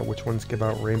find out which ones give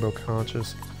out rainbow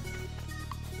conches.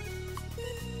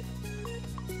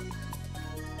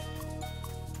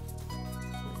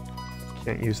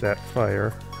 Can't use that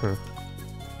fire. Huh.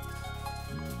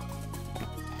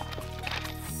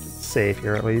 Save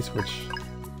here at least, which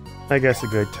I guess a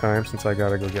good time since I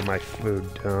gotta go get my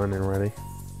food done and ready.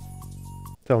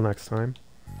 Till next time.